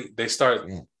CIAA,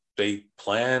 they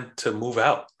plan to move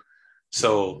out.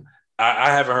 So I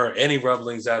haven't heard any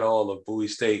rumblings at all of Bowie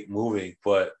State moving,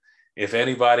 but if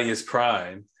anybody is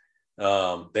prime,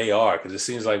 they are, because it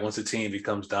seems like once a team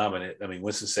becomes dominant, I mean,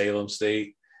 Winston-Salem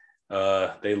State,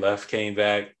 they left, came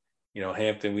back,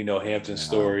 Hampton, we know Hampton's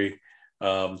story.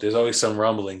 There's always some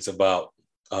rumblings about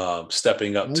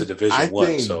stepping up to Division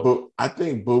I. So I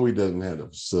think Bowie doesn't have the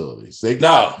facilities. They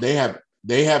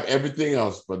have everything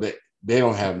else, but they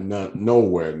don't have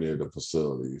nowhere near the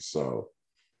facilities. So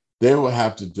they will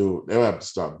have to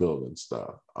start building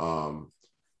stuff.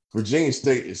 Virginia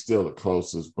State is still the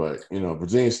closest, but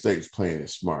Virginia State is playing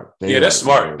it smart. They're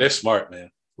smart. They're smart,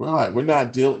 man. Right. We're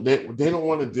not dealing. They don't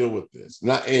want to deal with this.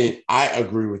 And I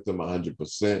agree with them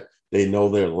 100%. They know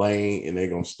their lane and they're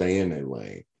going to stay in their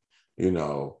lane.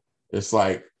 It's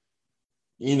like,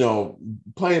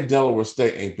 playing Delaware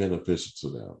State ain't beneficial to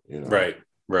them.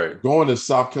 Right. Going to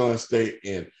South Carolina State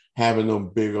and having them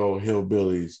big old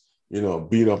hillbillies,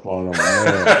 beat up on them.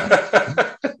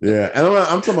 Yeah. And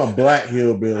I'm talking about black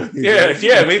hillbillies.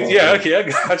 Okay, I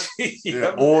got you.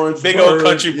 Yeah, orange, big old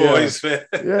country boys, man.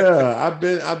 Yeah, I've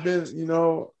been,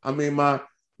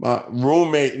 my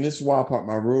roommate, and this is why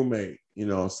my roommate,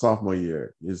 sophomore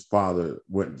year, his father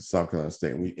went to South Carolina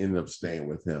State, and we ended up staying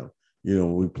with him.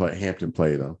 Hampton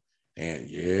played them, and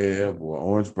yeah, boy,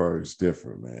 Orangeburg's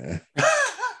different, man.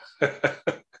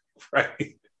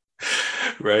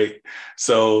 Right.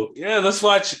 So yeah, let's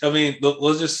watch. I mean,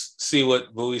 we'll just see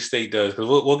what Bowie State does, because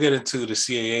we'll get into the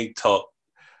CAA talk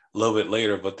a little bit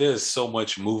later. But there's so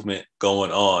much movement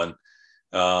going on.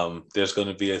 There's going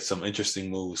to be some interesting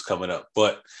moves coming up.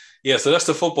 But yeah, so that's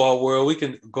the football world. We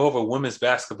can go over women's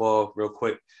basketball real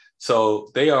quick. So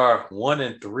they are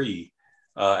 1-3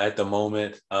 at the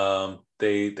moment.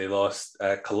 They lost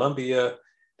at Columbia.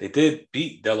 They did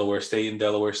beat Delaware State in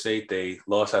Delaware State. They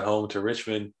lost at home to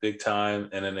Richmond big time,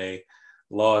 and then they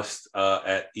lost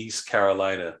at East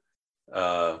Carolina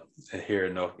here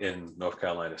in North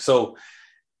Carolina. So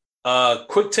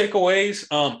quick takeaways.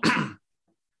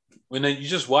 When you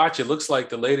just watch, it looks like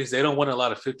the ladies, they don't win a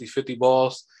lot of 50-50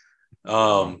 balls.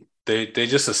 They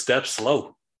just a step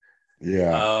slow.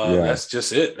 Yeah. That's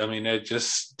just it. I mean, they're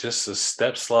just a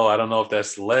step slow. I don't know if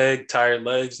that's tired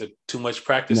legs, or too much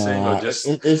practicing, or just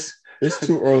it's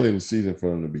too early in the season for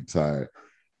them to be tired.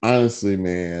 Honestly,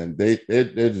 man, they're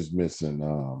just missing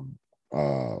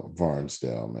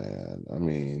Varnsdale, man. I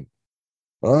mean,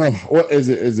 what is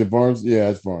it? Is it Barnes? Yeah,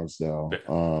 it's Barnesdale.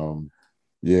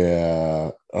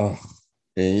 Yeah. And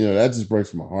that just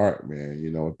breaks my heart, man.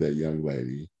 With that young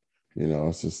lady.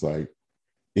 It's just like,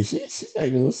 is she's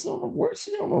like, where's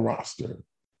she on the roster?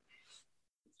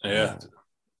 Yeah.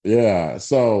 Yeah.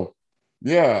 So,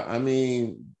 yeah, I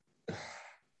mean,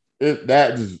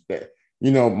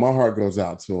 my heart goes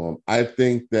out to them. I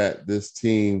think that this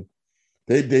team,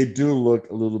 they do look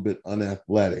a little bit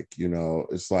unathletic.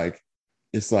 It's like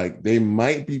they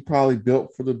might be probably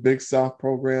built for the Big South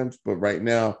programs, but right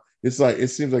now it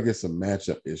seems like it's a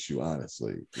matchup issue,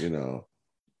 honestly.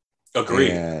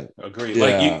 Agreed. And, Agreed. Yeah.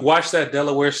 Like, you watch that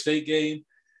Delaware State game.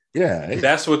 Yeah,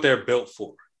 that's what they're built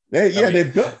for. They're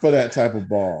built for that type of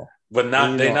ball, but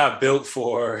they're not built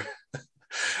for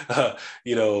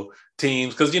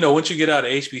teams, because once you get out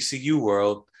of HBCU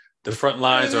world, the front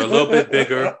lines are a little bit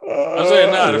bigger. I'm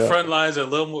saying the front lines are a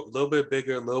little bit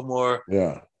bigger, a little more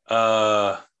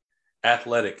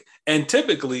athletic, and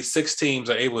typically 6 teams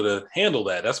are able to handle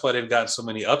that. That's why they've gotten so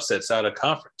many upsets out of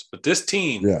conference. But this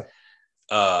team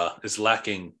is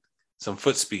lacking some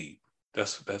foot speed.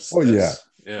 That's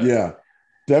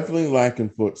definitely lacking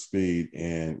foot speed,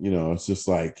 and it's just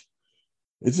like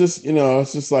and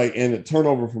the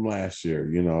turnover from last year.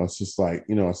 It's just like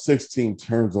 16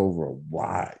 turns over a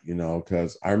lot.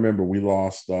 Because I remember we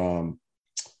lost.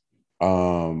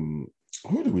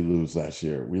 Who did we lose last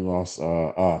year? We lost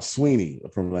Sweeney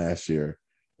from last year,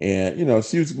 and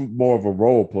she was more of a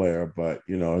role player, but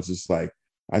it's just like,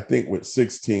 I think with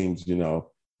 6 teams,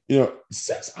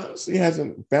 Six honestly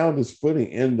hasn't found his footing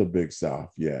in the Big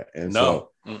South yet. And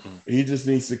so he just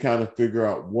needs to kind of figure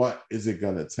out what is it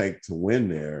going to take to win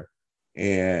there.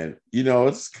 And,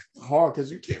 it's hard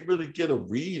because you can't really get a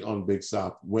read on Big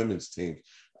South women's teams.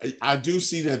 I do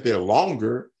see that they're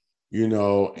longer, and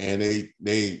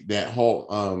they that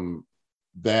whole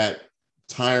that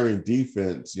tiring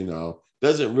defense,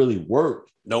 doesn't really work,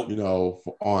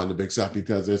 on the Big South,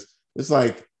 because it's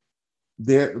like,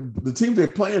 the teams they're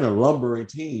playing are lumbering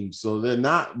teams, so they're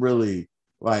not really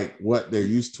like what they're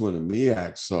used to in the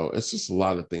MEAC. So it's just a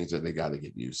lot of things that they got to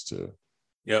get used to.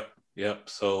 Yep.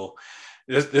 So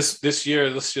this year,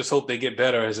 let's just hope they get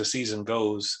better as the season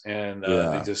goes, and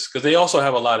because they also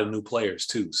have a lot of new players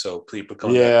too. So people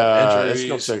come back from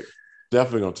injuries. It's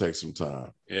definitely gonna take some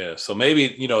time. Yeah. So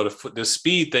maybe the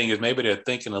speed thing is, maybe they're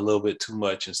thinking a little bit too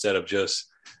much instead of just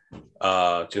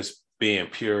being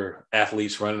pure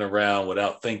athletes running around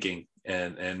without thinking,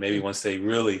 and maybe once they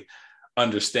really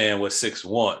understand what 6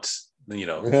 wants, then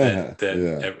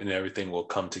everything will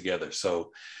come together.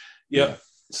 So,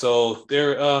 so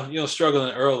they're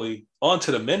struggling early. On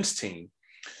to the men's team.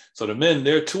 So the men,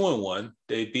 they're 2-1.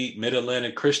 They beat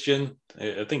Mid-Atlantic Christian,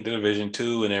 I think they're Division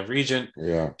 2, and then Regent.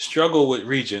 Struggle with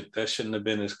Regent. That shouldn't have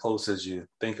been as close as you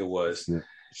think it was.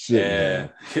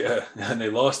 And they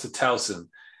lost to Towson.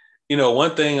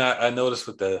 One thing I noticed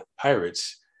with the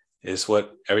Pirates is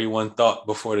what everyone thought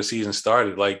before the season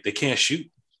started. Like, they can't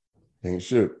shoot. Can't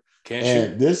shoot.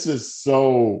 This is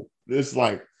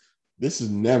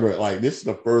never, like, this is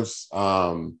the first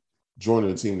joint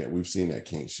of the team that we've seen that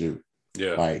can't shoot.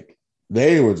 Yeah. Like,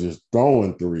 they were just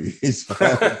throwing threes for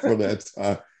that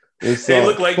time. They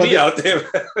look like me out there.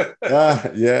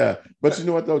 Yeah. But you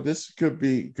know what, though? This could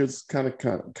kind of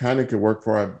could work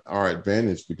for our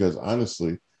advantage, because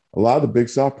honestly, a lot of the Big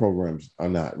South programs are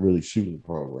not really shooting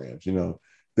programs. A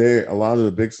lot of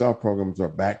the Big South programs are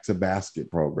back to basket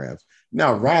programs.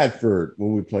 Now, Radford,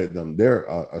 when we played them, they're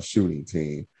a shooting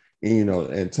team.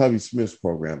 And Tubby Smith's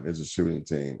program is a shooting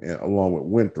team, and along with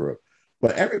Winthrop.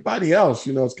 But everybody else,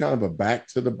 it's kind of a back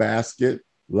to the basket,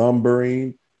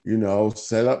 lumbering,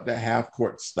 set up the half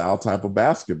court style type of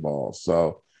basketball.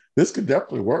 So this could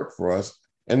definitely work for us.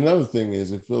 And another thing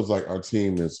is, it feels like our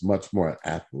team is much more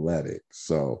athletic.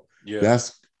 So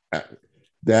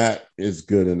that is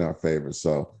good in our favor.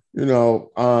 So,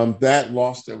 that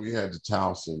loss that we had to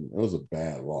Towson, it was a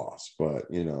bad loss. But,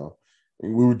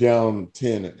 we were down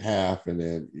 10 at half, and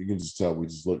then you can just tell we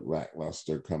just looked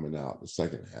lackluster coming out the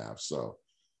second half. So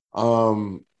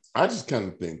I just kind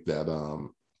of think that,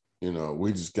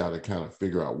 we just got to kind of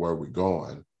figure out where we're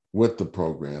going with the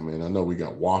program. And I know we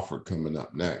got Wofford coming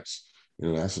up next.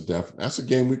 That's a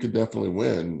game we could definitely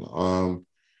win.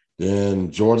 Then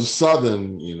Georgia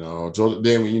Southern,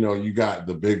 then you got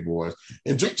the big boys.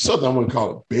 And Georgia Southern, I'm going to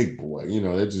call it big boy.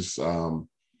 They're just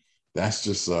they're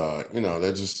in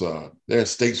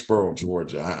Statesboro,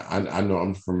 Georgia. I know,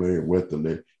 I'm familiar with them.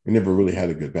 They never really had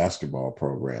a good basketball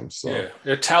program. So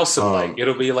they're Towson-like.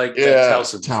 It'll be like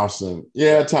Towson. Towson.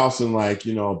 Yeah, Towson, like,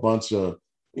 a bunch of,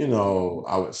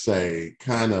 I would say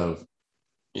kind of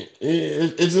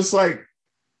It's just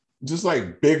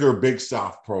like bigger Big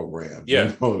South programs.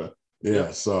 Yeah.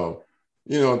 Yeah. So,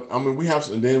 I mean, we have,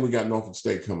 and then we got Norfolk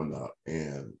State coming up,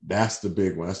 and that's the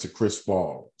big one. That's the Chris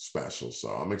Fall special. So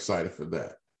I'm excited for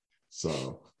that.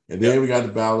 So, and then we got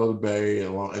the Battle of the Bay,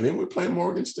 and then we play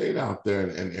Morgan State out there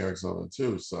in Arizona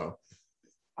too. So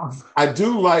I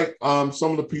do like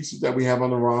some of the pieces that we have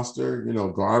on the roster.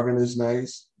 Garvin is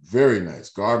nice, very nice.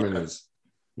 Garvin is,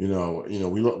 we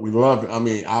love. I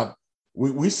mean,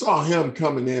 we saw him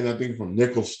coming in, I think, from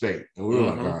Nicholls State, and we were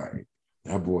like, all right,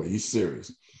 that boy, he's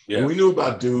serious. Yeah. And we knew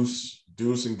about Deuce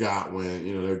and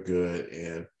Godwin. They're good,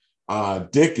 and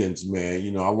Dickens,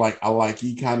 man. I like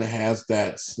he kind of has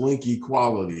that slinky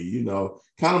quality.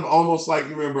 Kind of almost like,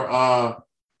 you remember, God,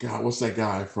 what's that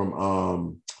guy from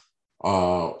one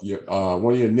of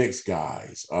your Knicks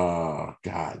guys? God,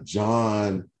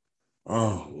 John.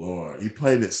 Oh Lord, he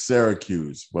played at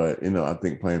Syracuse, but I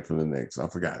think playing for the Knicks. I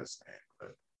forgot his name.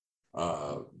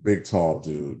 Big tall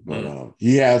dude, but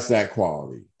he has that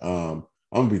quality. I'm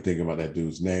gonna be thinking about that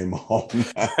dude's name all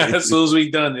night. As soon as we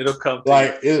done, it'll come.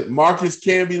 Marcus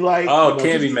Camby,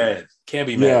 Camby man.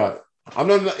 Yeah, I'm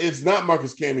not. It's not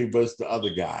Marcus Camby, but it's the other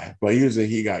guy. But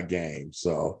he got game.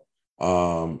 So,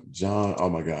 John. Oh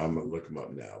my God, I'm gonna look him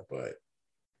up now.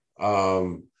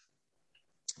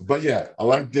 But yeah, I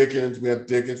like Dickens. We have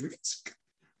Dickens. We got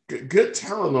good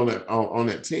talent on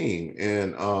that team,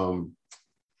 and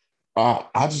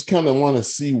I just kind of want to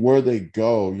see where they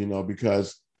go,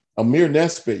 because Amir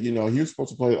Nesbitt, he was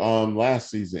supposed to play last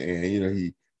season,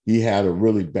 and he had a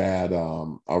really bad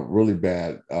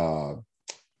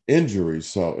injury,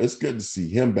 so it's good to see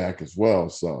him back as well.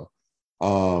 So,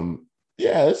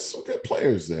 there's some good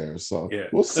players there. So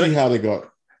we'll see how they go.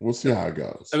 We'll see how it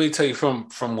goes. Let me tell you,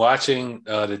 from watching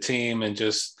the team and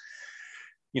just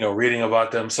reading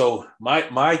about them. So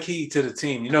my key to the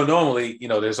team, normally,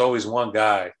 there's always one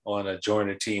guy on a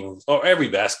joiner team, or every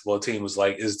basketball team is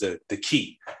the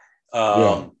key.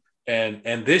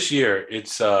 And this year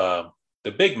it's the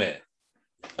big man.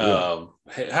 How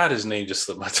did his name just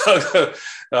slip my tongue?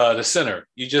 The center.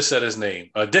 You just said his name.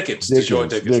 Dickens.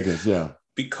 Dickens, yeah.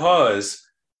 Because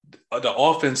the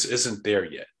offense isn't there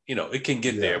yet. It can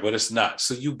get there, but it's not.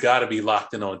 So you got to be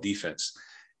locked in on defense.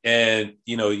 And,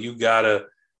 you got to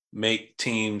make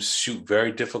teams shoot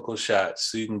very difficult shots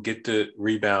so you can get the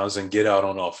rebounds and get out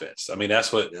on offense. I mean,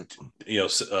 that's what,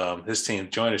 his team,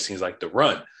 Joiner's teams like to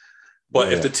run.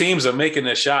 But if the teams are making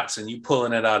their shots and you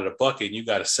pulling it out of the bucket, and you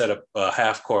got to set up a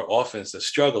half-court offense that's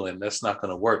struggling, that's not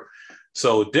going to work.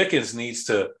 So Dickens needs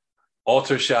to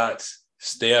alter shots,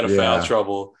 stay out of foul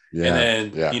trouble,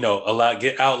 and then,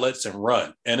 get outlets and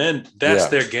run. And then that's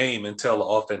their game until the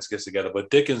offense gets together. But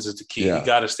Dickens is the key. You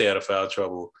got to stay out of foul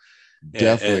trouble.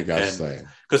 Definitely got to stay.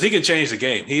 Because he can change the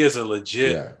game. He is a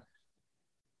legit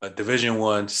a Division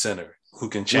I center who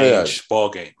can change ball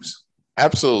games.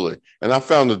 Absolutely. And I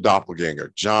found the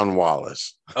doppelganger, John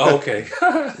Wallace. Oh, okay.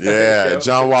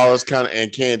 John Wallace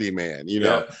and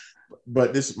Candyman,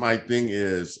 But my thing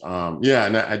is, and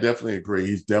I definitely agree.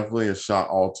 He's definitely a shot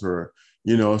alterer.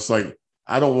 It's like,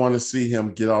 I don't want to see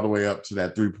him get all the way up to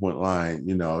that 3-point line,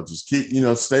 just keep,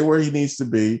 stay where he needs to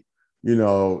be.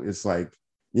 It's like,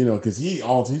 because he's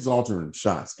altering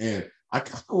shots. And I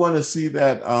kind of want to see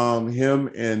that him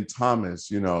and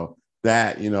Thomas,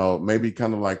 maybe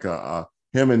kind of like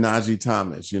him and Najee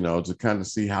Thomas, to kind of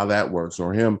see how that works,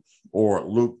 or him or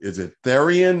Luke. Is it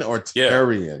Therian or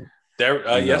Terrian?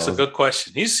 That's a good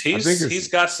question. He's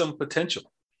got some potential.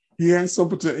 He has some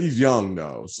potential. He's young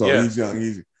though, so he's young.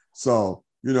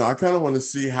 I kind of want to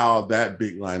see how that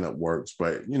big lineup works,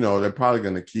 but they're probably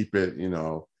going to keep it,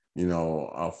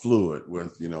 fluid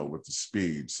with the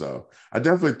speed. So I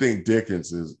definitely think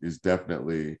Dickens is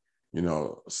definitely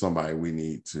somebody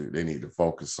they need to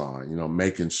focus on.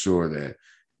 Making sure that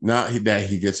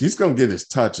he's going to get his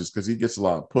touches, because he gets a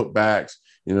lot of putbacks.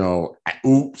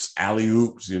 Alley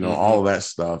oops, all of that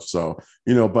stuff. So,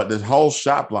 but the whole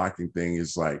shot blocking thing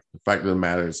is like, the fact of the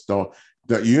matter is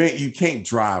you can't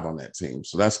drive on that team.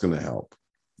 So that's going to help.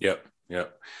 Yep.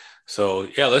 So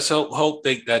let's hope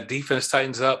that defense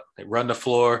tightens up, they run the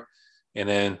floor, and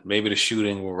then maybe the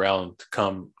shooting will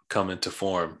come into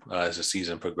form as the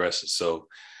season progresses. So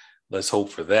let's hope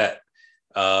for that.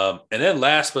 And then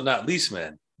last but not least,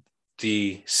 man,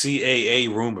 the CAA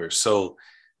rumors. So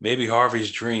maybe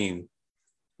Harvey's dream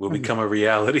will become a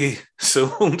reality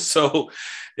soon. So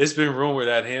it's been rumored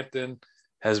that Hampton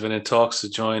has been in talks to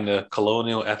join the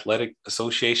Colonial Athletic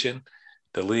Association,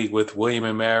 the league with William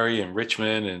and Mary and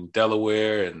Richmond and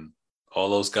Delaware and all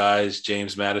those guys,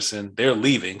 James Madison. They're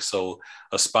leaving, so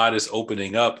a spot is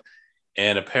opening up.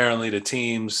 And apparently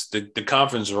the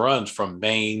conference runs from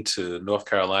Maine to North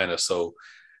Carolina. So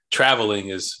traveling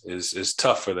is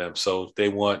tough for them. So they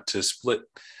want to split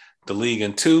the league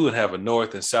in two and have a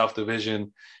North and South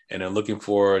division. And they're looking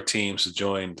for teams to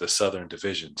join the Southern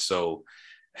division. So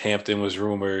Hampton was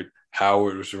rumored,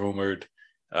 Howard was rumored.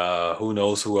 Who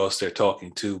knows who else they're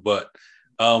talking to? But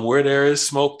where there is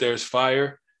smoke, there's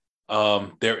fire.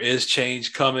 There is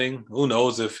change coming. Who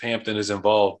knows if Hampton is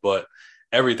involved, but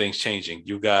everything's changing.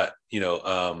 You've got,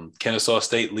 Kennesaw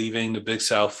State leaving the Big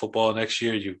South football next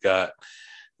year. You've got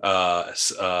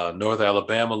North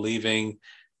Alabama leaving.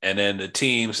 And then the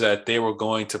teams that they were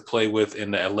going to play with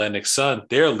in the Atlantic Sun,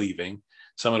 they're leaving.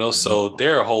 Some of those, so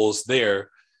there are holes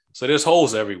there. So there's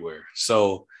holes everywhere.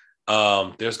 So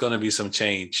there's going to be some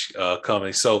change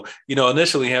coming. So,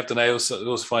 initially Hampton, it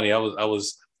was funny. I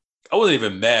wasn't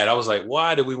even mad. I was like,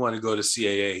 why do we want to go to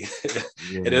CAA?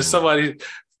 Yeah. And then somebody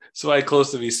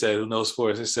close to me said, who knows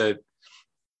sports, they said,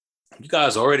 you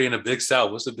guys are already in the Big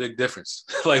South. What's the big difference?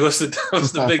 Like, what's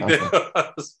the big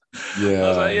difference? Yeah. I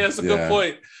was like, yeah, it's a good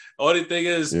point. Only thing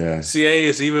is, CAA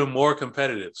is even more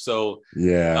competitive. So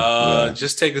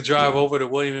just take a drive over to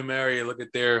William and Mary and look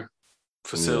at their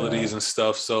facilities and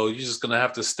stuff. So you're just going to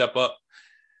have to step up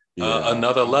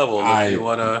another level if you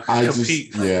want to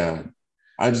compete.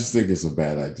 I just think it's a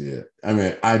bad idea. I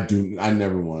mean, I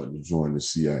never wanted to join the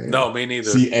CAA. No, me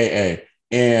neither. CAA.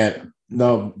 And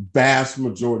the vast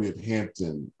majority of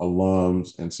Hampton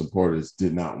alums and supporters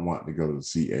did not want to go to the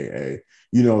CAA.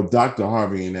 Dr.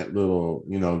 Harvey and that little,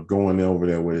 going over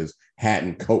there with his hat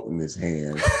and coat in his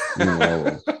hand,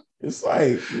 it's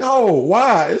like, no,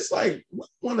 why? It's like,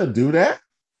 want to do that?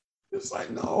 It's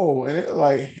like, no.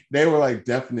 And they were like,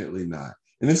 definitely not.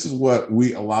 And this is what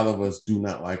a lot of us do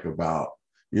not like about,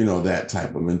 that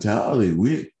type of mentality.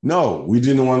 We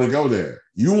didn't want to go there.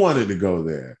 You wanted to go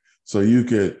there. So you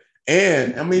could,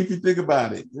 and I mean, if you think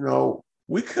about it, we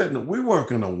weren't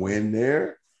going to win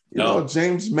there.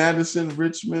 James Madison,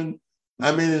 Richmond.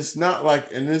 I mean, it's not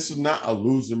like, and this is not a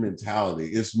loser mentality.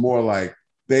 It's more like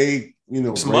they,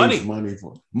 it's raise money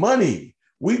for money.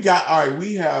 We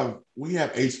have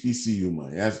HBCU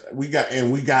money. We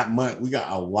got money. We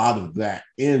got a lot of that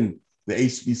in the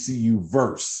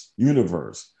HBCU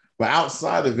universe. But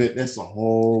outside of it, that's a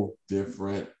whole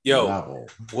different level.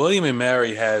 William and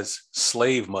Mary has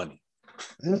slave money.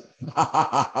 They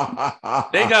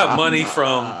got money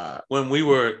from when we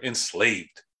were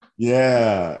enslaved.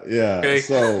 Yeah. Okay.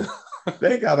 So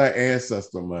they got our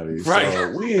ancestor money. Right.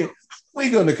 So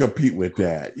we're going to compete with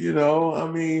that, I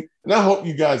mean, and I hope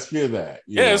you guys hear that.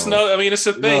 It's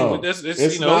a thing. No,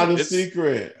 it's not a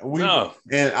secret.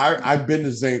 And I've been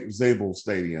to Zabel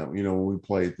Stadium, when we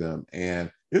played them, and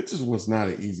it just was not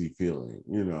an easy feeling,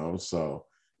 so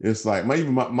it's like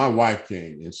my wife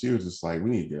came and she was just like,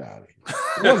 we need to get out of here.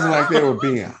 It wasn't like they were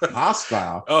being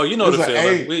hostile. Oh, the feeling.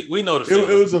 Hey, we know the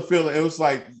feeling. It was a feeling. It was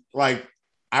like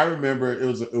I remember it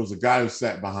was a guy who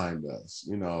sat behind us,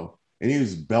 and he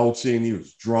was belching, he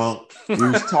was drunk, he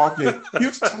was talking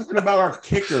about our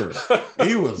kicker.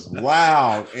 He was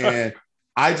loud. And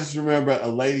I just remember a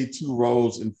lady 2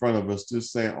 rows in front of us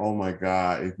just saying, oh my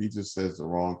God, if he just says the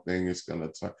wrong thing, it's going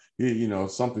to,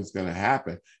 something's going to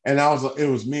happen. And it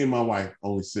was me and my wife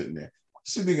only sitting there.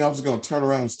 She think I was going to turn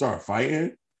around and start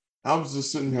fighting. I was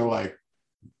just sitting here like,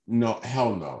 no,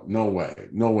 hell no way.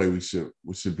 No way we should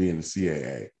be in the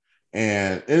CAA.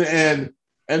 And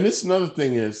this is another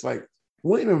thing is like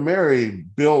William and Mary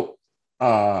built they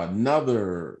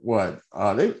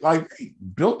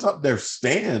built up their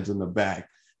stands in the back,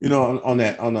 on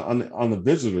the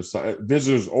visitor side,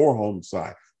 visitors or home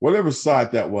side, whatever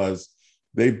side that was.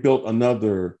 They built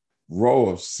another row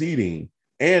of seating,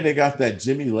 and they got that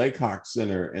Jimmy Laycock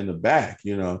Center in the back.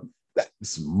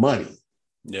 That's money.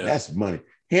 Yeah, that's money.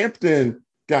 Hampton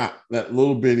got that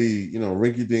little bitty,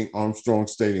 rinky-dink Armstrong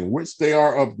Stadium, which they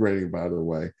are upgrading, by the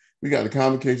way. We got the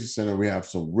Convocation Center. We have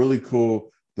some really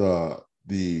cool.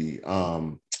 The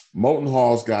Moulton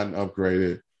Hall's gotten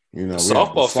upgraded.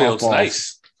 Softball field's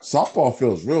nice. Softball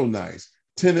field's real nice.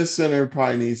 Tennis center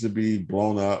probably needs to be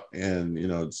blown up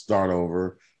and start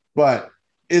over. But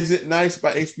is it nice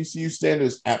by HBCU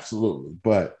standards? Absolutely.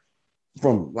 But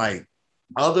from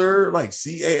other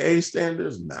CAA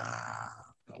standards, nah.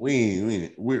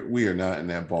 We are not in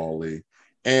that ball league.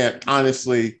 And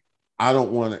honestly,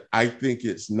 I think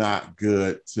it's not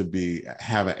good to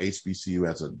have an HBCU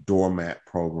as a doormat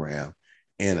program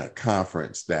in a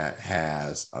conference that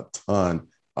has a ton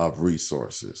of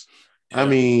resources. Yeah. I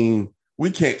mean,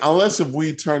 we can't, unless if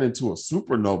we turn into a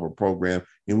supernova program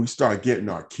and we start getting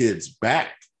our kids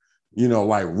back,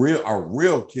 our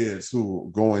real kids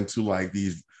who go into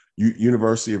these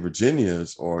University of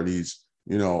Virginias or these,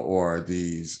 or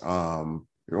these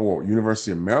or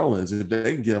University of Maryland's, if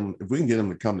they can get them, if we can get them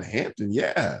to come to Hampton,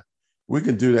 yeah, we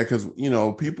can do that because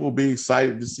people will be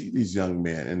excited to see these young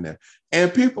men in there,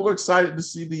 and people are excited to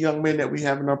see the young men that we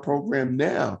have in our program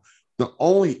now. The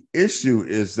only issue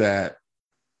is that,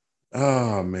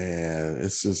 oh man,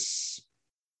 it's just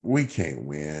we can't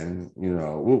win.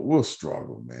 We'll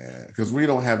struggle, man, because we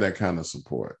don't have that kind of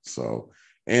support. So.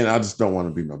 And I just don't want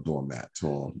to be no doormat to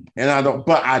them. And I don't,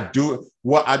 but I do.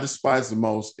 What I despise the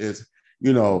most is,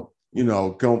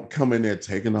 come in there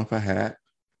taking off a hat.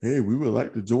 Hey, we would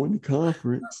like to join the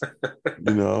conference,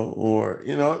 or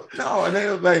no, and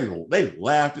they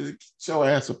laughed. Get your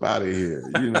ass up out of here,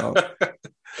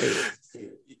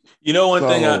 One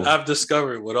thing I've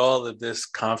discovered with all of this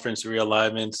conference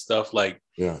realignment stuff, like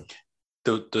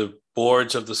the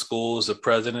boards of the schools, the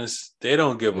presidents, they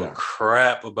don't give a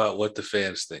crap about what the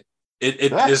fans think.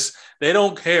 It is, they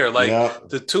don't care. Like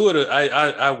the two of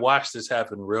I watched this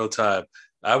happen real time.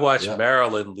 I watched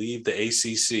Maryland leave the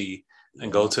ACC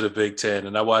and go to the Big Ten,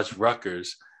 and I watched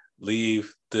Rutgers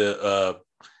leave the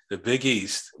Big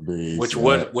East, which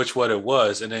what it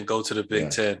was, and then go to the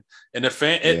Big Ten. And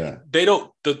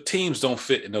the teams don't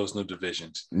fit in those new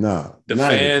divisions. No, the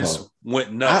fans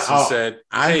went nuts and said,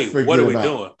 "Hey, what are we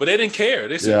doing?" But they didn't care.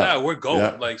 They said, "Nah, we're going."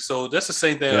 Yeah. Like, so that's the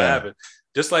same thing that happened.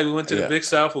 Just like we went to the Big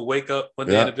South, we'll wake up one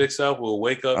day in the Big South, we'll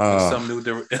wake up in some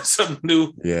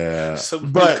new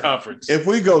conference. If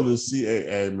we go to the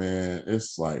CAA, man,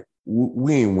 it's like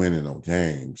we ain't winning no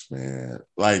games, man.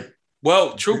 Like.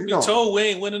 Well, truth be told, we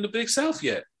ain't winning the Big South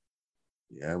yet.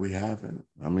 Yeah, we haven't.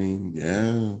 I mean, we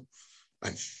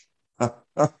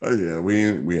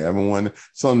haven't won.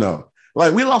 So no,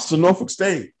 like we lost to Norfolk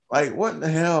State. Like what in the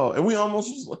hell? And we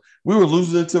were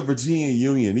losing to Virginia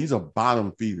Union. These are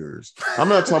bottom feeders. I'm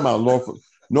not talking about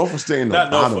Norfolk State and the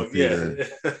bottom feeder.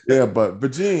 Yeah, but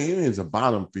Virginia Union's a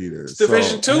bottom feeder. It's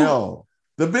Division II. Hell,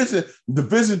 Division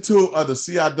II of the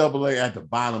CIAA at the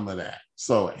bottom of that.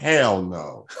 So hell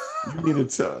no. You need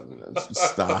to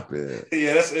stop it.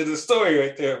 Yeah, that's the story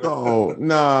right there. Oh,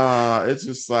 nah, it's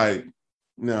just like,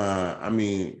 nah. I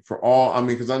mean,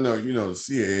 because I know, the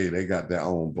CAA, they got their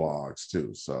own blogs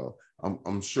too. So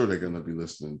I'm sure they're gonna be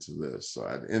listening to this. So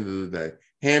at the end of the day,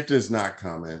 Hampton's not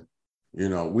coming.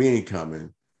 We ain't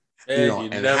coming.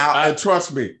 And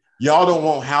trust me, y'all don't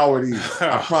want Howard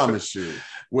either. I promise you.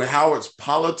 With Howard's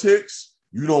politics,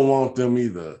 you don't want them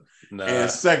either. Nah.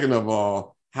 And second of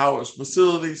all, Howard's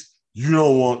facilities, you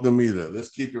don't want them either. Let's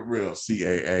keep it real,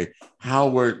 CAA.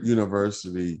 Howard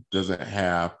University doesn't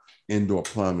have indoor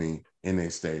plumbing in their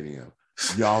stadium.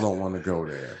 Y'all don't want to go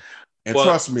there. And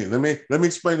trust me, let me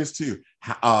explain this to you.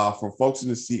 For folks in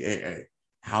the CAA,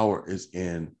 Howard is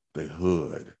in the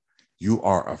hood. You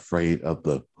are afraid of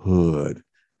the hood.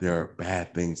 There are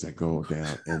bad things that go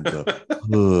down in the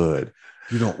hood.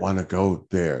 You don't want to go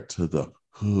there to the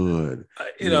hood,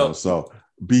 so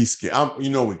be scared.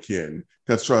 We're kidding,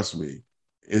 because trust me,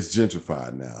 it's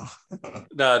gentrified now.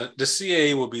 No, the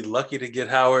CAA will be lucky to get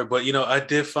Howard, but I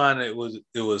did find it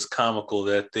was comical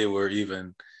that they were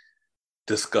even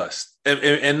discussed,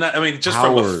 and not, I mean, just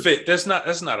Howard, from a fit. That's not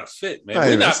a fit,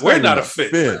 man. We're not a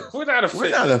fit. We're not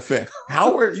a fit.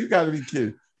 Howard, you got to be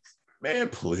kidding, man.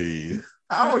 Please,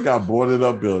 Howard got boarded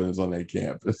up buildings on their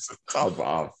campus. Talk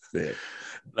about fit.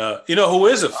 Who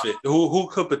is a fit? Who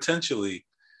could potentially?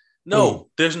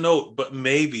 No, there's no, but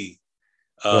maybe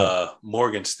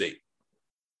Morgan State.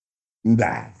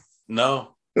 Nah.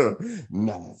 No.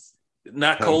 No.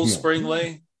 Not Cold Spring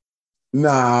Lane?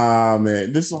 Nah,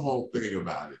 man. This is the whole thing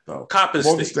about it, though. Coppin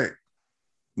State.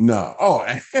 No. Oh,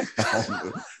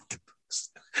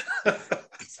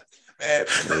 man,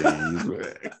 please,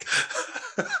 man.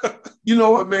 You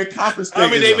know what, man? Coppin State. I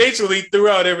mean, they basically threw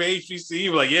out every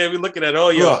HBCU. Like, yeah, we're looking at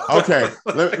all y'all. Okay,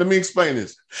 let me explain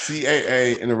this.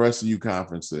 CAA and the rest of you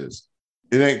conferences,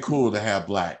 it ain't cool to have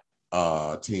black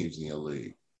teams in your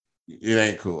league. It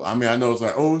ain't cool. I mean, I know it's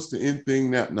like, it's the end thing.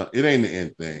 No, it ain't the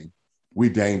end thing. We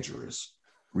dangerous.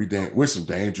 We're some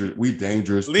dangerous. We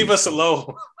dangerous. Leave us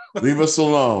alone. Leave us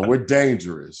alone. We're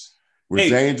dangerous. We're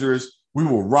dangerous. We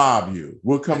will rob you.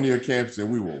 We'll come to your campus and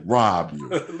we will rob you.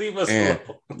 Leave us alone.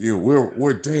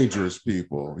 We're dangerous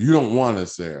people. You don't want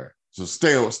us there. So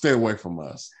stay away from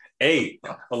us. Hey,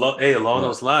 along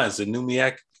those lines, the new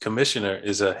MEAC commissioner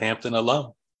is a Hampton alum.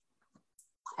 Of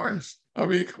course. I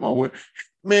mean, come on,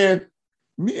 man.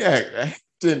 MEAC,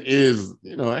 Hampton is,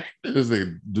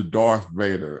 the Darth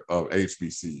Vader of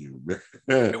HBCU.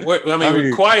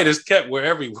 We're quiet as kept. We're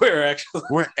everywhere, actually.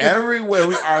 We're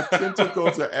everywhere. Our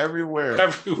tentacles are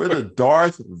everywhere. We're the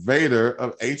Darth Vader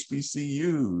of HBCUs.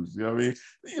 You know what I mean?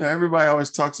 Everybody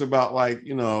always talks about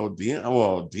Deion.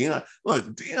 Well, Deion,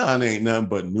 look, Deion ain't nothing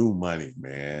but new money,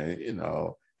 man.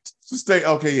 Just their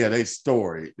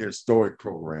storic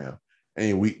program.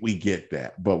 And we get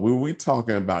that. But when we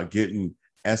talking about getting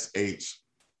SH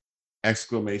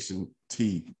exclamation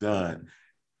T done,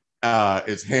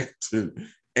 it's Hampton,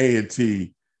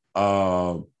 A&T,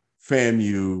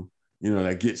 FAMU,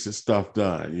 that gets your stuff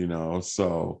done,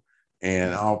 so,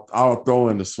 and I'll throw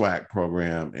in the SWAC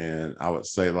program, and I would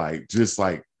say just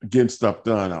getting stuff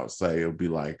done, I would say it would be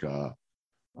I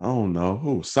don't know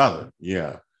who, Southern.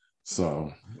 Yeah.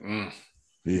 So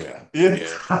yeah.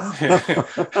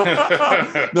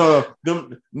 No.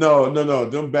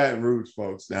 Them Baton Rouge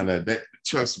folks down there,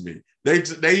 trust me, they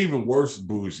even worse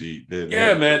bougie than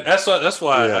man. That's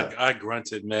why I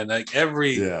grunted, man. Like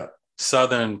every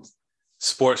Southern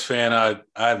sports fan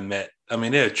I've met,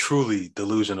 they're truly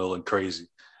delusional and crazy.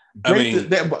 Are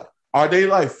they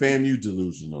like FAMU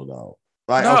delusional though?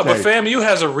 But FAMU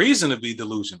has a reason to be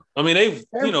delusional. FAMU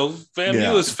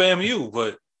is FAMU,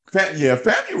 but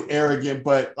FAMU arrogant,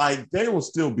 but they will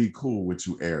still be cool with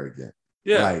you arrogant.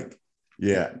 Yeah.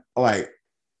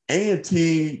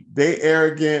 A&T, they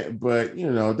arrogant, but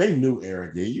they knew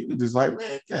arrogant. You can just man,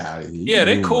 get out of here. Yeah,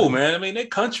 they cool, man. They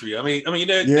country.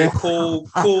 They're cool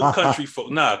country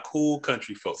folks. Cool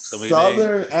country folks.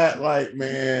 Southern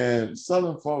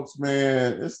Southern folks,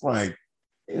 man, it's with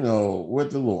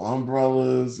the little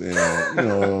umbrellas and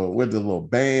with the little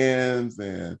bands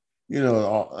and they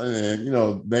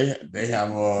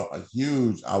have a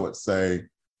huge, I would say,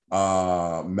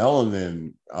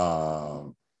 melanin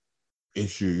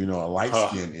issue, a light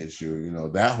skin issue,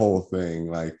 that whole thing,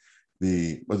 was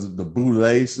it the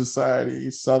Boule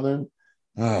Society, Southern?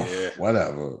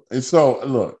 Whatever. And so,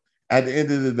 look, at the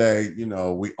end of the day,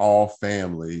 we all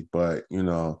family, but,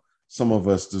 some of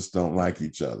us just don't like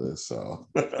each other. So,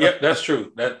 yeah, that's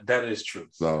true. That is true.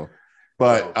 So,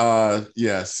 but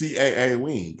CAA,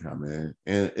 we ain't coming,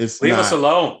 and it's leave us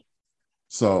alone.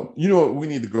 So what, we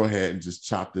need to go ahead and just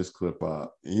chop this clip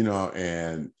up,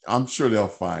 and I'm sure they'll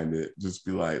find it. Just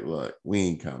be like, look, we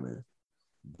ain't coming,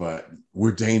 but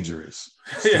we're dangerous.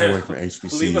 Stay away from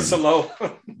HBCUs. Leave us alone.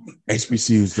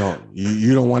 HBCUs don't.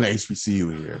 You don't want an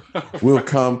HBCU here. We'll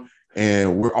come,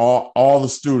 and we're all the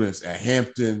students at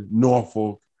Hampton,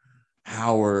 Norfolk,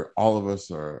 Howard, all of us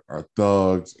are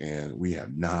thugs, and we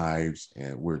have knives,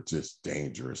 and we're just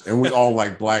dangerous. And we all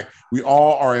we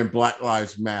all are in Black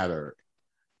Lives Matter,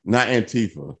 not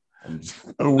Antifa.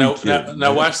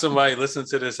 Now watch somebody listen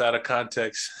to this out of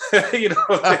context. Somebody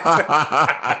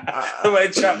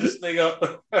chop this thing up.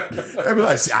 They'll be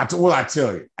like, see, I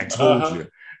tell you, I told you.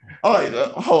 All right,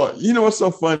 hold on. What's so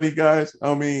funny, guys?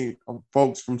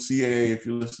 Folks from CAA, if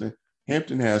you're listening,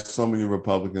 Hampton has so many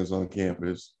Republicans on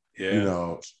campus.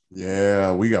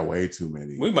 Yeah. We got way too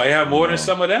many. We might have more than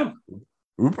some of them.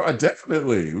 We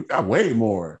got way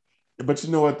more. But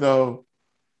you know what though?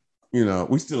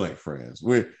 We still ain't friends.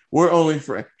 We're only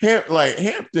friends.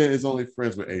 Hampton is only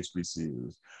friends with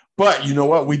HBCUs. But you know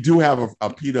what? We do have a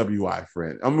PWI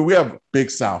friend. We have Big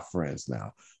South friends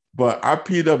now. But our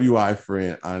PWI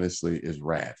friend, honestly, is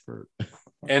Radford.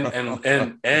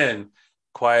 and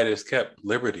quiet as kept,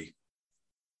 Liberty.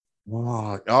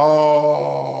 Oh,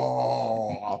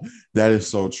 that is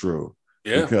so true.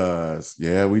 Yeah, because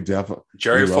we definitely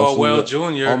Jerry Falwell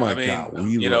Jr. Oh my God,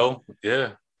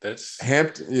 that's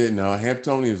Hampton.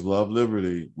 Hamptonians love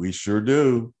liberty. We sure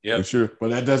do. Yeah, we sure. But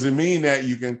that doesn't mean that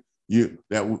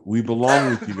that we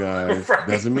belong with you guys. Right.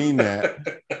 Doesn't mean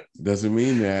that. Doesn't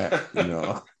mean that.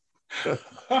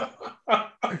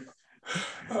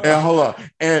 And hold on.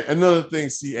 And another thing,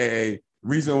 CAA.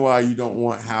 Reason why you don't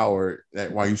want Howard,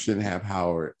 why you shouldn't have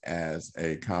Howard as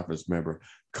a conference member,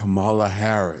 Kamala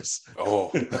Harris.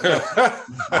 Oh,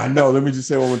 I know. Let me just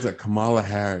say one more time. Kamala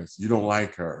Harris. You don't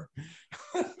like her.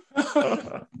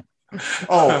 And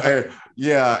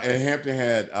Hampton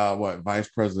had Vice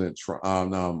President Trump,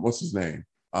 what's his name?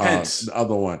 Pence. The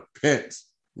other one,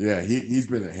 Pence. Yeah, he's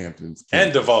been at Hampton's.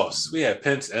 And DeVos. We had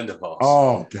Pence and DeVos.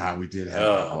 Oh God, we did have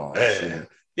DeVos.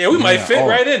 Yeah, we might fit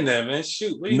right in there, man.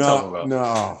 Shoot, what are you talking about?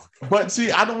 No, but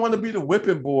see, I don't want to be the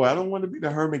whipping boy. I don't want to be the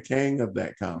Herman Cain of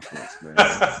that conference, man.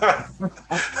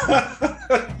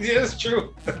 Yeah, it's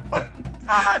true.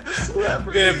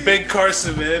 Yeah, Ben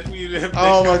Carson, man.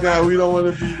 Oh my God, we don't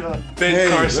want to be Ben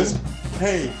Carson.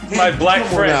 Hey, my black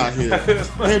come friend. on out here.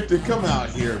 Hampton, come out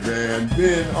here, man.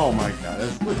 Ben, oh my God.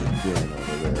 Look at Ben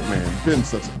over there, man. Ben's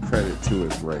such a credit to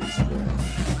his race, man.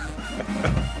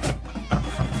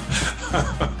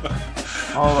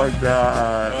 Oh my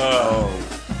God.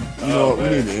 You know what? We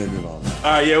need to end it on that.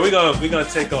 All right, yeah, we're gonna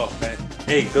take off, man.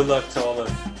 Hey, good luck to all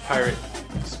the Pirate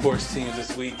sports teams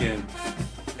this weekend.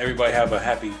 Everybody have a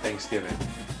happy Thanksgiving.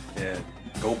 And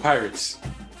go Pirates.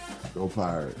 Go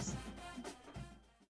Pirates.